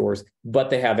value stores, but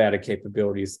they have added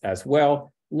capabilities as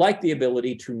well, like the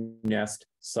ability to nest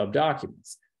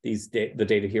subdocuments. The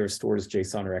data here is stored as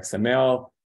JSON or XML,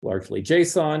 largely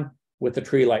JSON, with a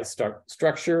tree-like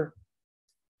structure,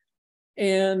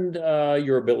 and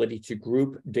your ability to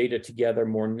group data together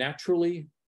more naturally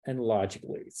and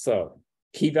logically. So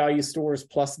key value stores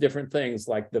plus different things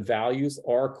like the values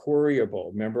are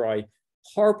queryable. Remember, I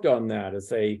harped on that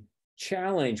as a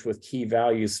challenge with key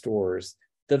value stores.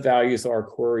 The values are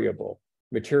queryable.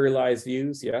 Materialized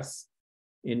views, yes.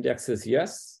 Indexes,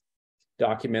 yes.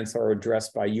 Documents are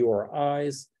addressed by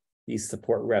URIs. These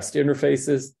support REST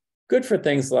interfaces. Good for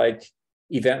things like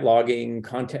event logging,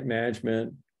 content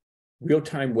management,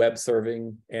 real-time web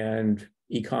serving, and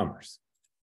e-commerce.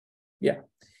 Yeah,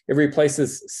 it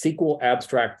replaces SQL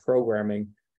abstract programming,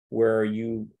 where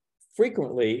you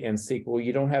frequently in SQL,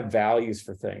 you don't have values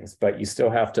for things, but you still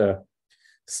have to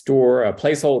store a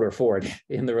placeholder for it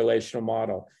in the relational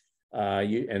model.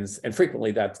 And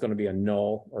frequently that's going to be a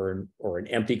null or an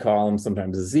empty column,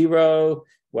 sometimes a zero,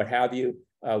 what have you.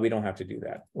 We don't have to do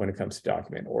that when it comes to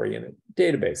document-oriented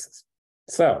databases.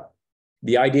 So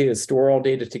the idea is store all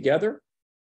data together.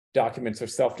 Documents are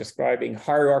self-describing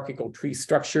hierarchical tree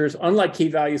structures. Unlike key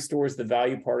value stores, the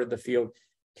value part of the field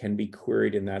can be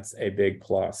queried, and that's a big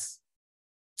plus.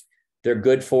 They're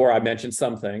good for, I mentioned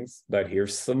some things, but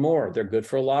here's some more. They're good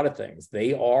for a lot of things.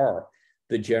 They are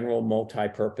the general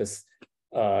multi-purpose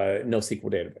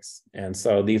NoSQL database. And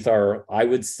so these are, I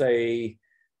would say,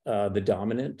 the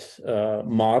dominant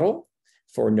model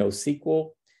for NoSQL,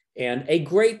 and a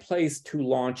great place to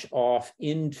launch off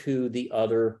into the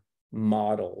other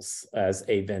models as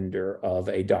a vendor of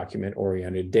a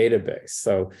document-oriented database.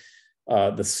 So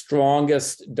the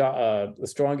strongest, let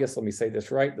me say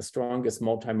this right, the strongest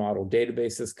multi-model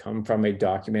databases come from a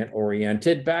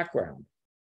document-oriented background.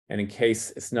 And in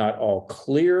case it's not all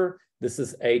clear, this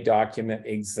is a document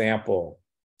example.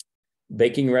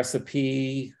 Baking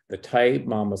recipe, the type,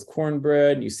 mama's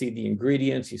cornbread, you see the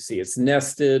ingredients, you see it's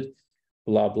nested,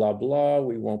 blah, blah, blah.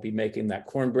 We won't be making that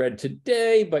cornbread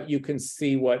today, but you can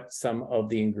see what some of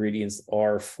the ingredients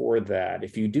are for that.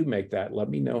 If you do make that, let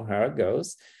me know how it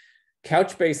goes.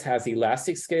 Couchbase has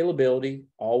elastic scalability,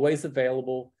 always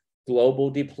available, global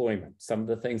deployment. Some of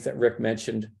the things that Rick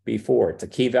mentioned before. It's a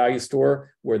key value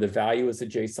store where the value is a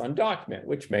JSON document,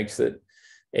 which makes it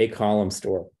a column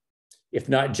store. If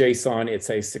not JSON, it's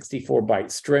a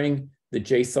 64-byte string. The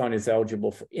JSON is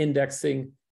eligible for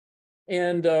indexing.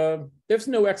 And there's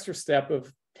no extra step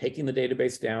of taking the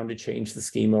database down to change the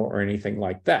schema or anything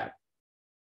like that.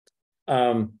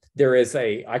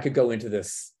 I could go into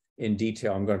this in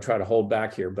detail. I'm going to try to hold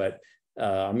back here, but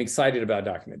I'm excited about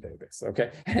document database.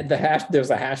 Okay, there's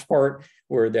a hash part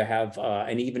where they have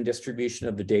an even distribution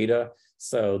of the data.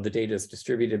 So the data is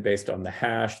distributed based on the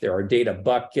hash. There are data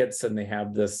buckets, and they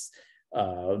have this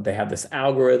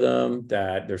algorithm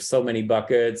that there's so many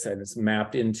buckets, and it's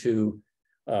mapped into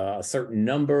a certain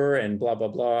number, and blah blah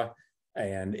blah.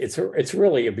 And it's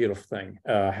really a beautiful thing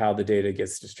how the data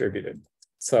gets distributed.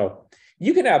 So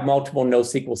you can have multiple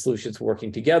NoSQL solutions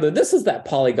working together. This is that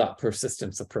polyglot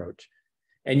persistence approach.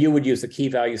 And you would use a key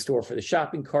value store for the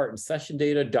shopping cart and session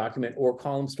data, document or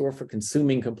column store for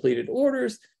consuming completed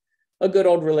orders, a good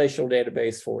old relational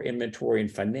database for inventory and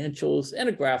financials, and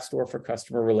a graph store for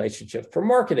customer relationships for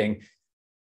marketing.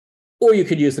 Or you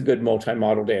could use a good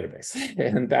multi-model database.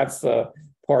 And that's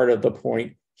part of the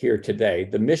point here today.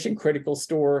 The mission critical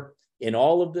store in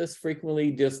all of this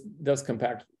frequently just does come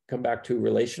back to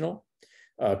relational.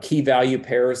 Key value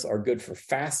pairs are good for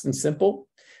fast and simple,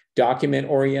 document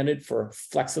oriented for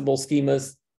flexible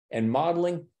schemas and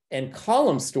modeling, and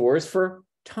column stores for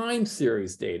time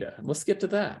series data. Let's get to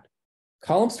that.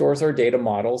 Column stores are data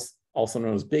models, also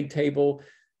known as big table,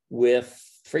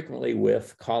 frequently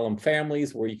with column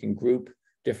families where you can group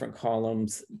different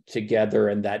columns together,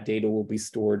 and that data will be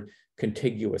stored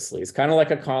contiguously. It's kind of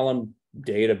like a column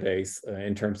database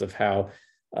in terms of how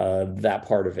that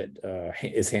part of it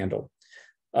is handled.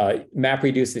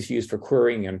 MapReduce is used for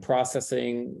querying and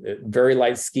processing, very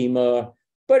light schema,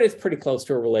 but it's pretty close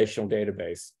to a relational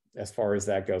database as far as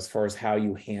that goes, as far as how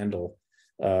you handle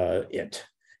it.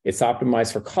 It's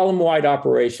optimized for column-wide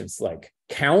operations like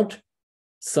count,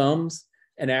 sums,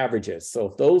 and averages. So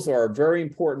if those are a very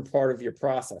important part of your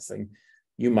processing,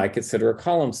 you might consider a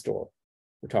column store.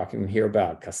 We're talking here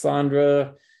about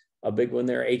Cassandra, a big one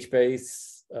there,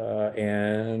 HBase,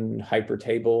 and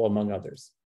Hypertable, among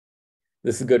others.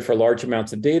 This is good for large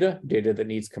amounts of data that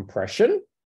needs compression,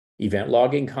 event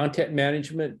logging, content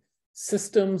management,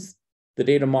 systems. The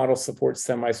data model supports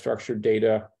semi-structured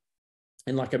data.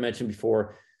 And like I mentioned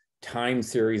before, time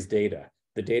series data,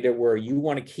 the data where you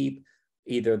want to keep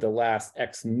either the last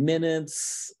X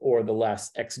minutes or the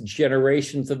last X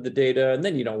generations of the data, and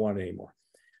then you don't want it anymore.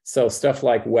 So stuff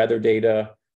like weather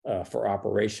data for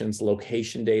operations,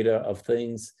 location data of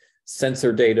things,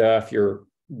 sensor data if you're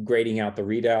grading out the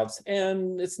readouts,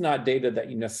 and it's not data that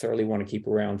you necessarily want to keep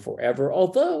around forever.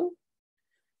 Although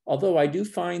I do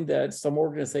find that some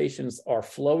organizations are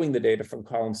flowing the data from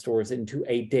column stores into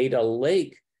a data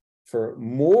lake for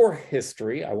more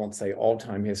history. I won't say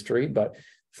all-time history, but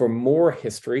for more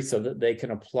history so that they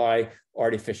can apply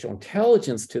artificial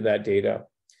intelligence to that data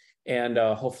and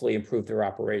hopefully improve their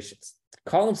operations.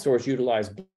 Column stores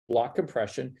utilize block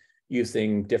compression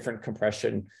using different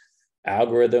compression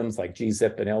algorithms like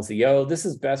gzip and LZO. This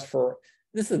is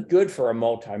good for a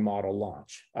multi-model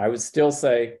launch. I would still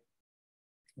say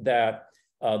that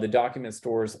the document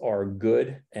stores are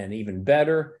good and even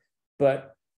better,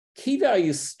 but key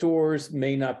value stores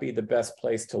may not be the best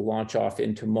place to launch off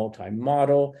into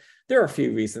multi-model. There are a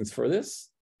few reasons for this.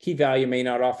 Key value may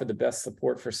not offer the best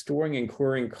support for storing and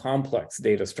querying complex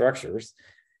data structures.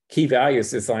 Key value is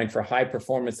designed for high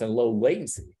performance and low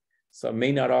latency, so it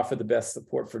may not offer the best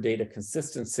support for data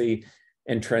consistency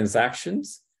and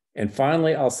transactions. And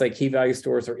finally, I'll say key value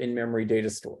stores are in-memory data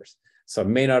stores, so it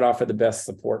may not offer the best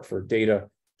support for data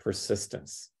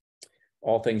persistence.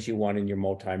 All things you want in your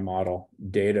multi-model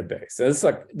database.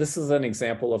 So this is an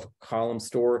example of a column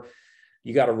store.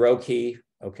 You got a row key,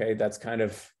 okay, that's kind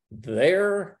of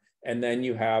there. And then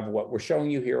you have what we're showing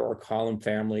you here are column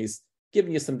families,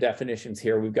 giving you some definitions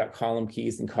here. We've got column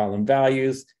keys and column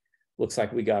values. Looks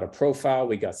like we got a profile,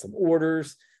 we got some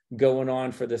orders going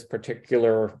on for this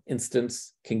particular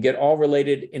instance. Can get all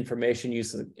related information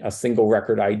using a single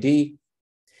record ID.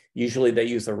 Usually they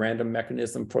use a random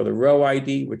mechanism for the row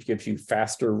ID, which gives you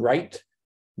faster write,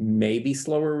 maybe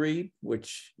slower read,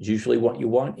 which is usually what you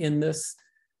want in this.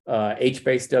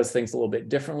 HBase does things a little bit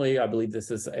differently. I believe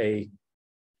this is a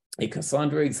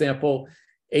Cassandra example.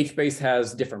 HBase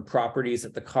has different properties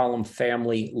at the column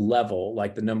family level,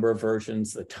 like the number of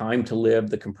versions, the time to live,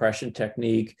 the compression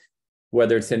technique,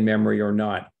 whether it's in memory or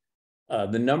not.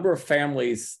 The number of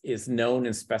families is known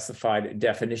and specified at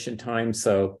definition time,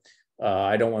 so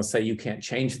I don't want to say you can't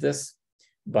change this,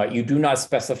 but you do not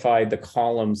specify the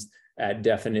columns at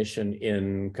definition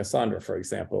in Cassandra, for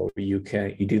example. You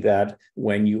do that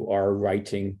when you are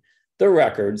writing the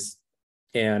records.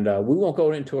 And we won't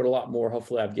go into it a lot more.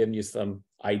 Hopefully I've given you some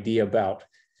idea about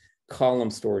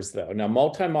column stores though. Now,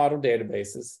 multi-model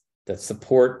databases that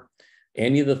support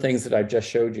any of the things that I just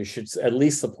showed you should at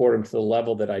least support them to the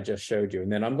level that I just showed you.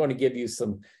 And then I'm going to give you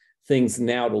some things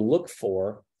now to look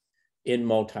for in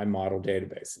multi-model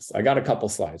databases. I got a couple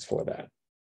slides for that.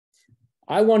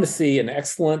 I want to see an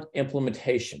excellent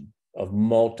implementation of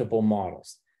multiple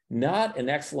models, not an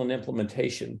excellent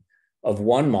implementation of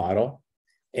one model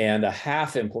and a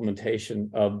half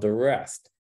implementation of the rest,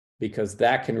 because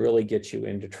that can really get you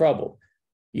into trouble.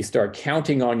 You start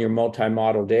counting on your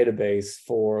multi-model database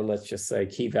for, let's just say,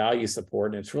 key value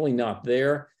support, and it's really not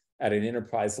there at an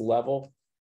enterprise level.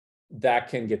 That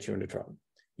can get you into trouble.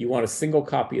 You want a single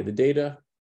copy of the data.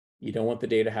 You don't want the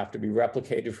data have to be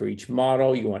replicated for each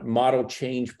model. You want model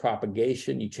change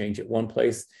propagation. You change it one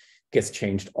place, gets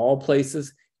changed all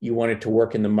places. You want it to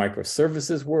work in the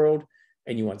microservices world,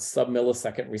 and you want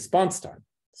sub-millisecond response time.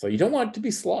 So you don't want it to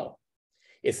be slow.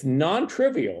 It's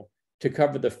non-trivial to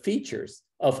cover the features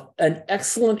of an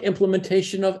excellent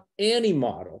implementation of any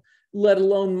model, let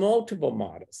alone multiple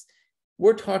models.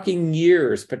 We're talking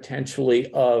years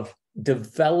potentially of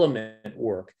development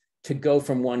work to go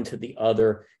from one to the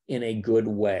other in a good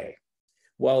way.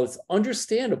 While it's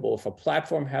understandable if a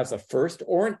platform has a first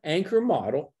or an anchor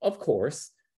model, of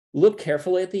course, look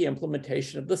carefully at the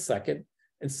implementation of the second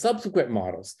and subsequent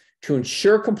models to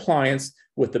ensure compliance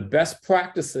with the best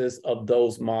practices of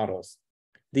those models.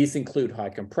 These include high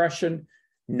compression,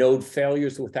 node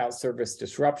failures without service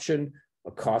disruption,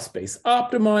 a cost-based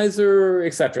optimizer,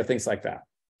 et cetera, things like that.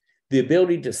 The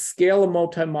ability to scale a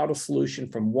multi-model solution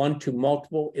from one to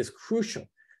multiple is crucial,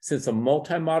 since a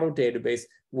multi-model database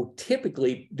will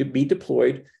typically be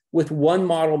deployed with one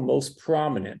model most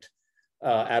prominent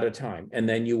at a time, and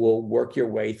then you will work your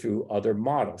way through other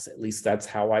models. At least that's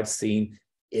how I've seen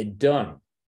it done.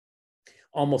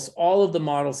 Almost all of the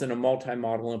models in a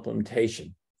multi-model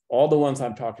implementation, all the ones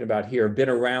I'm talking about here, have been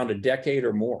around a decade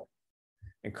or more,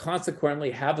 and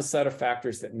consequently have a set of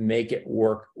factors that make it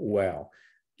work well.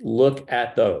 Look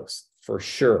at those for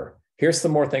sure. Here's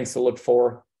some more things to look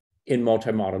for in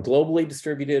multi-model: globally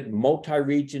distributed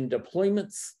multi-region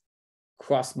deployments,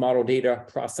 cross-model data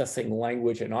processing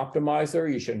language and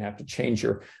optimizer. You shouldn't have to change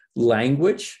your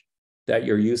language that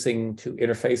you're using to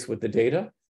interface with the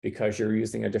data because you're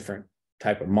using a different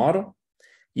type of model.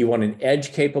 You want an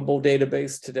edge-capable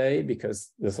database today because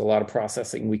there's a lot of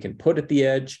processing we can put at the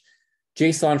edge.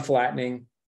 JSON flattening,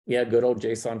 yeah, good old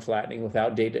JSON flattening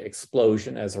without data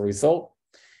explosion as a result,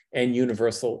 and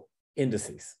universal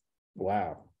indices.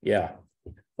 Wow, yeah.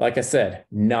 Like I said,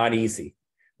 not easy.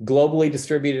 Globally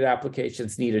distributed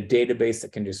applications need a database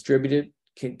that can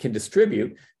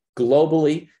distribute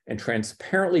globally and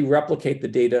transparently replicate the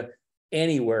data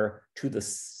anywhere to the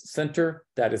center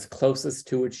that is closest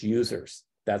to its users.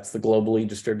 That's the globally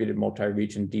distributed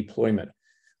multi-region deployment.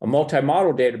 A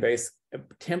multi-model database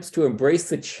attempts to embrace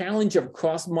the challenge of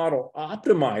cross-model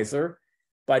optimizer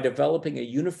by developing a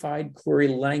unified query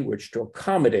language to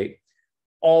accommodate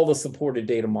all the supported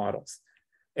data models.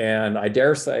 And I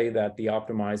dare say that the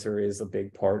optimizer is a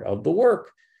big part of the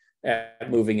work at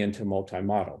moving into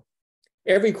multi-model.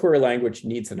 Every query language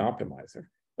needs an optimizer.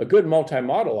 A good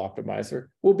multi-model optimizer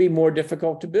will be more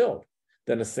difficult to build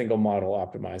than a single model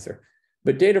optimizer.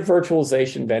 But data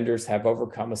virtualization vendors have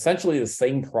overcome essentially the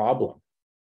same problem,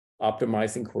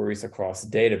 optimizing queries across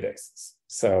databases.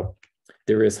 So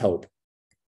there is hope.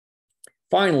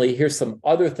 Finally, here's some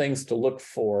other things to look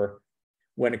for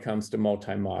when it comes to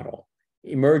multi-model.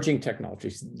 Emerging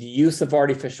technologies, the use of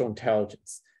artificial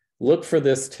intelligence. Look for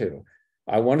this too.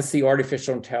 I want to see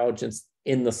artificial intelligence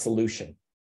in the solution.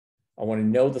 I want to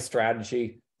know the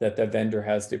strategy that the vendor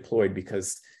has deployed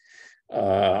because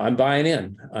I'm buying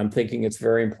in. I'm thinking it's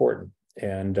very important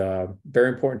and very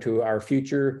important to our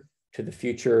future, to the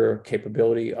future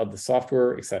capability of the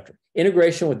software, et cetera.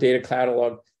 Integration with data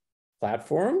catalog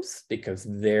platforms because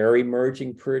they're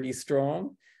emerging pretty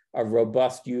strong. A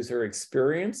robust user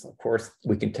experience. Of course,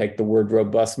 we can take the word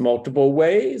robust multiple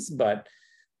ways, but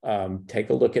take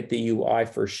a look at the UI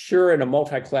for sure in a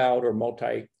multi-cloud or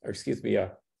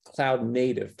a cloud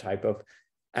native type of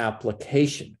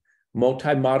application.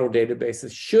 Multi-model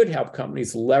databases should help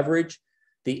companies leverage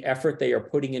the effort they are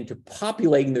putting into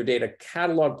populating their data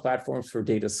catalog platforms for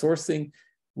data sourcing,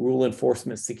 rule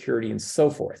enforcement, security, and so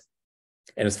forth.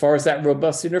 And as far as that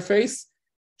robust interface,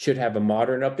 should have a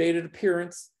modern, updated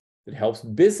appearance that helps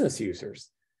business users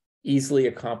easily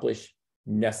accomplish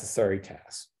necessary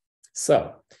tasks.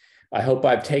 So I hope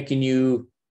I've taken you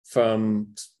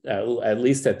from, at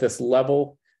least at this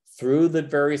level, through the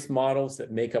various models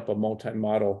that make up a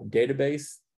multi-model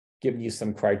database, giving you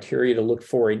some criteria to look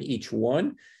for in each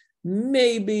one.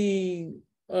 Maybe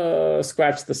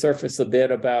scratch the surface a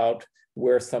bit about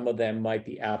where some of them might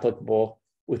be applicable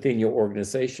within your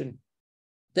organization.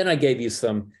 Then I gave you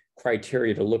some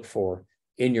criteria to look for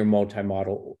in your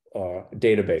multi-model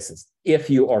databases. If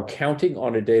you are counting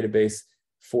on a database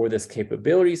for this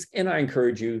capabilities, and I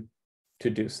encourage you to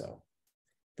do so.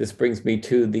 This brings me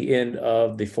to the end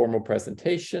of the formal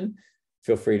presentation.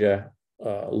 Feel free to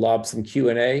lob some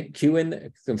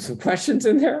some questions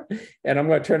in there, and I'm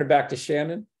going to turn it back to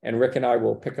Shannon, and Rick and I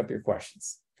will pick up your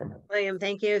questions from her. William,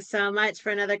 thank you so much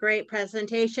for another great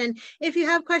presentation. If you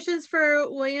have questions for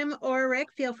William or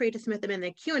Rick, feel free to submit them in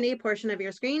the Q&A portion of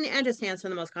your screen and just answer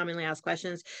the most commonly asked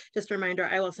questions. Just a reminder,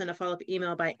 I will send a follow-up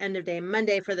email by end of day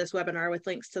Monday for this webinar with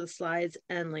links to the slides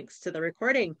and links to the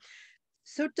recording.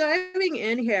 So diving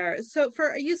in here, so for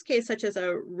a use case such as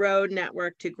a road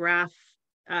network to graph,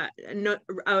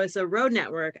 as a road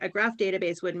network, a graph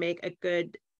database would make a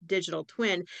good digital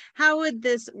twin. How would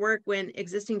this work when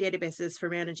existing databases for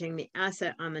managing the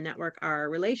asset on the network are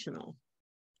relational?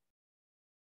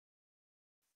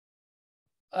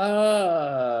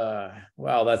 Well,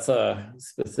 that's a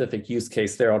specific use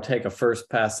case there. I'll take a first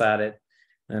pass at it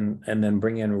and then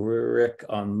bring in Rick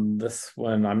on this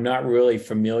one. I'm not really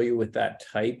familiar with that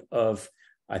type of,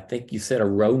 I think you said a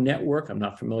row network. I'm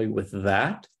not familiar with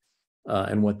that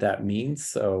and what that means.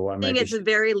 So I think it's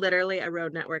very literally a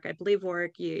road network. I believe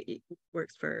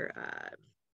works for,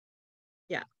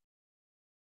 yeah.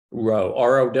 Row,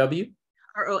 R-O-W?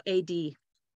 R-O-A-D.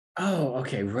 Oh,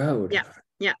 okay, road. Yeah,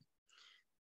 yeah.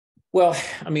 Well,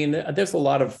 I mean, there's a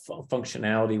lot of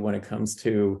functionality when it comes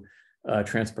to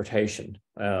transportation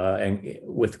and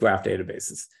with graph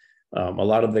databases. A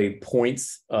lot of the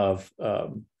points of, a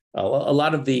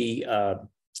lot of the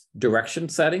direction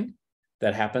setting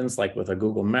that happens like with a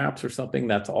Google Maps or something,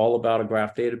 that's all about a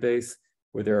graph database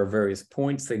where there are various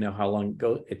points. They know how long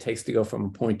it takes to go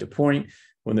from point to point.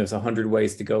 When there's 100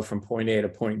 ways to go from point A to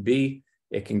point B,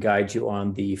 it can guide you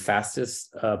on the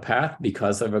fastest path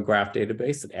because of a graph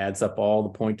database. It adds up all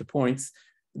the point-to-points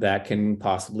that can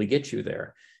possibly get you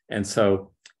there. And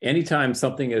so anytime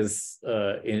something is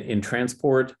in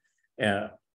transport,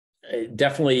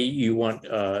 definitely you want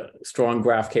strong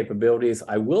graph capabilities.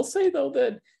 I will say, though,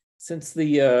 that since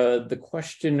the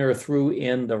questioner threw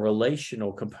in the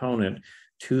relational component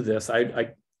to this,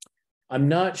 I'm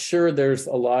not sure there's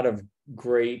a lot of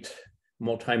great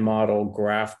multi-model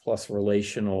graph plus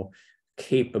relational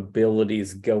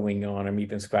capabilities going on. I'm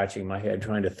even scratching my head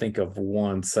trying to think of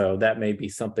one. So that may be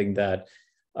something that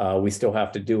we still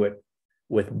have to do it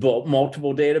with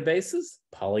multiple databases,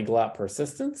 polyglot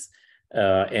persistence,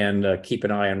 and keep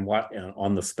an eye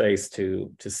on the space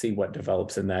to see what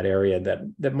develops in that area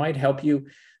that might help you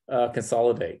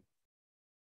consolidate.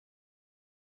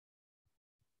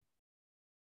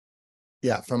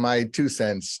 Yeah, for my 2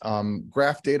 cents,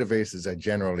 graph databases are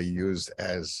generally used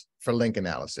for link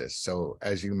analysis. So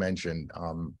as you mentioned,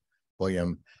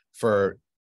 William, for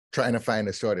trying to find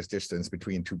the shortest distance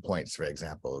between 2 points, for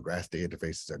example, graph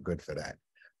databases are good for that.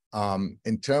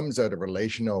 In terms of the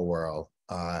relational world,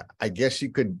 I guess you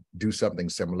could do something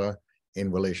similar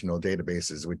in relational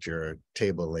databases with your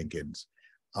table linkage.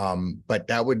 But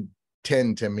that would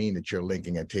tend to mean that you're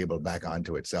linking a table back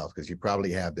onto itself because you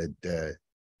probably have the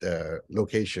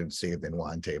location saved in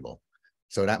one table.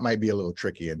 So that might be a little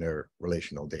tricky in their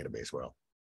relational database world.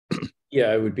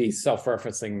 Yeah, it would be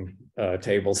self-referencing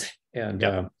tables, and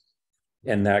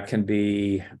that can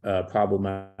be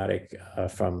problematic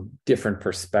from different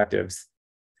perspectives.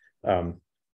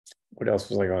 What else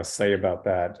was I going to say about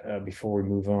that before we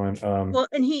move on? Well,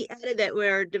 and he added that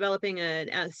we're developing an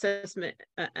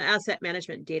asset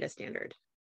management data standard.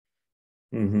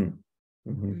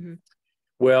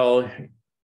 Well,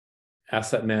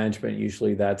 asset management,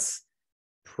 usually that's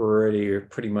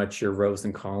pretty much your rows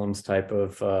and columns type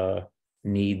of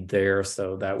need there.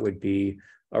 So that would be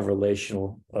a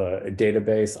relational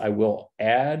database. I will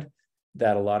add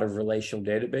that a lot of relational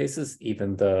databases,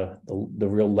 even the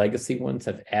real legacy ones,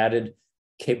 have added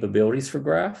capabilities for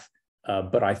graph.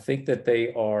 But I think that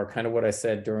they are kind of what I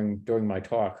said during my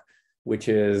talk, which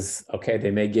is, okay,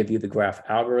 they may give you the graph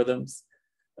algorithms,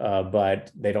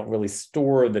 but they don't really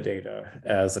store the data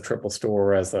as a triple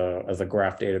store, as a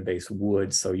graph database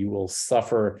would. So you will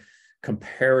suffer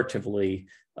comparatively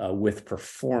with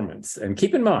performance. And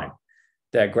keep in mind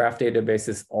that graph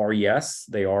databases are, yes,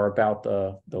 they are about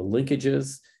the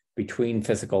linkages between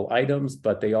physical items,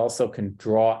 but they also can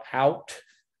draw out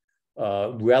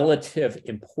relative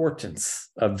importance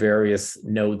of various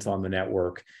nodes on the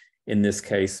network. In this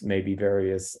case, maybe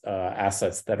various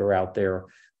assets that are out there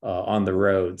on the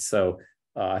road. So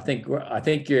I think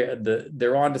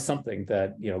they're onto something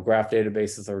that, graph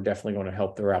databases are definitely going to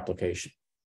help their application.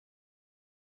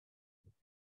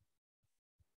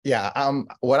 Yeah,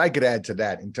 what I could add to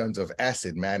that in terms of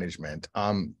asset management,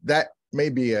 that may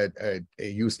be a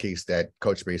use case that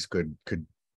Couchbase could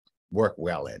work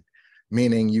well in.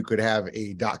 Meaning you could have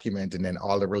a document and then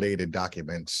all the related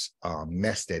documents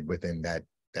nested within that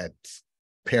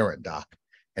parent doc.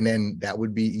 And then that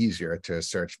would be easier to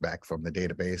search back from the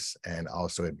database, and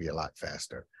also it'd be a lot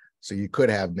faster. So you could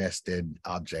have nested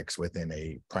objects within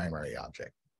a primary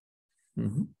object.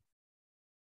 Mm-hmm.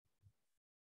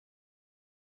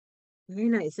 Very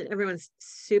nice. And everyone's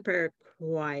super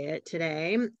quiet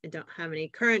today. I don't have any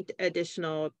current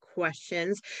additional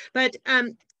questions, but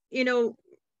you know,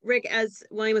 Rick, as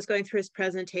William was going through his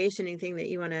presentation, anything that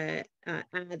you want to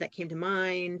add that came to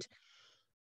mind?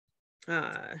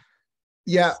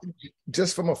 Yeah,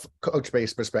 just from a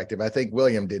Couchbase perspective, I think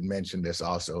William did mention this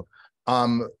also.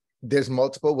 There's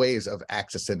multiple ways of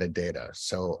accessing the data.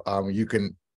 So you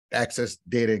can access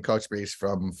data in Couchbase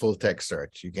from full text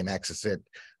search. You can access it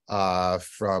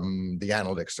from the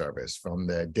analytics service, from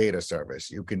the data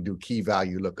service. You can do key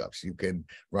value lookups. You can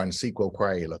run SQL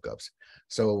query lookups.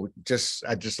 So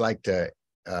I'd just like to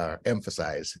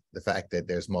emphasize the fact that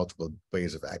there's multiple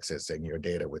ways of accessing your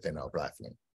data within our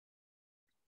platform.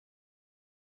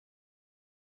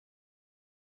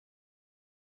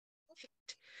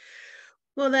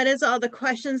 Well, that is all the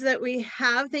questions that we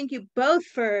have. Thank you both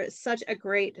for such a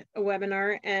great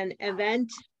webinar and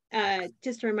event.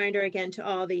 Just a reminder again to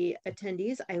all the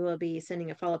attendees, I will be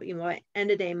sending a follow-up email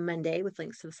end of day Monday with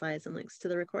links to the slides and links to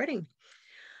the recording.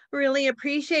 Really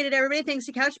appreciate it, everybody. Thanks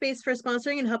to Couchbase for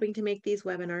sponsoring and helping to make these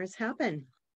webinars happen.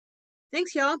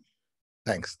 Thanks, y'all.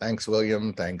 Thanks,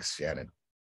 William. Thanks, Shannon.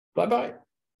 Bye-bye.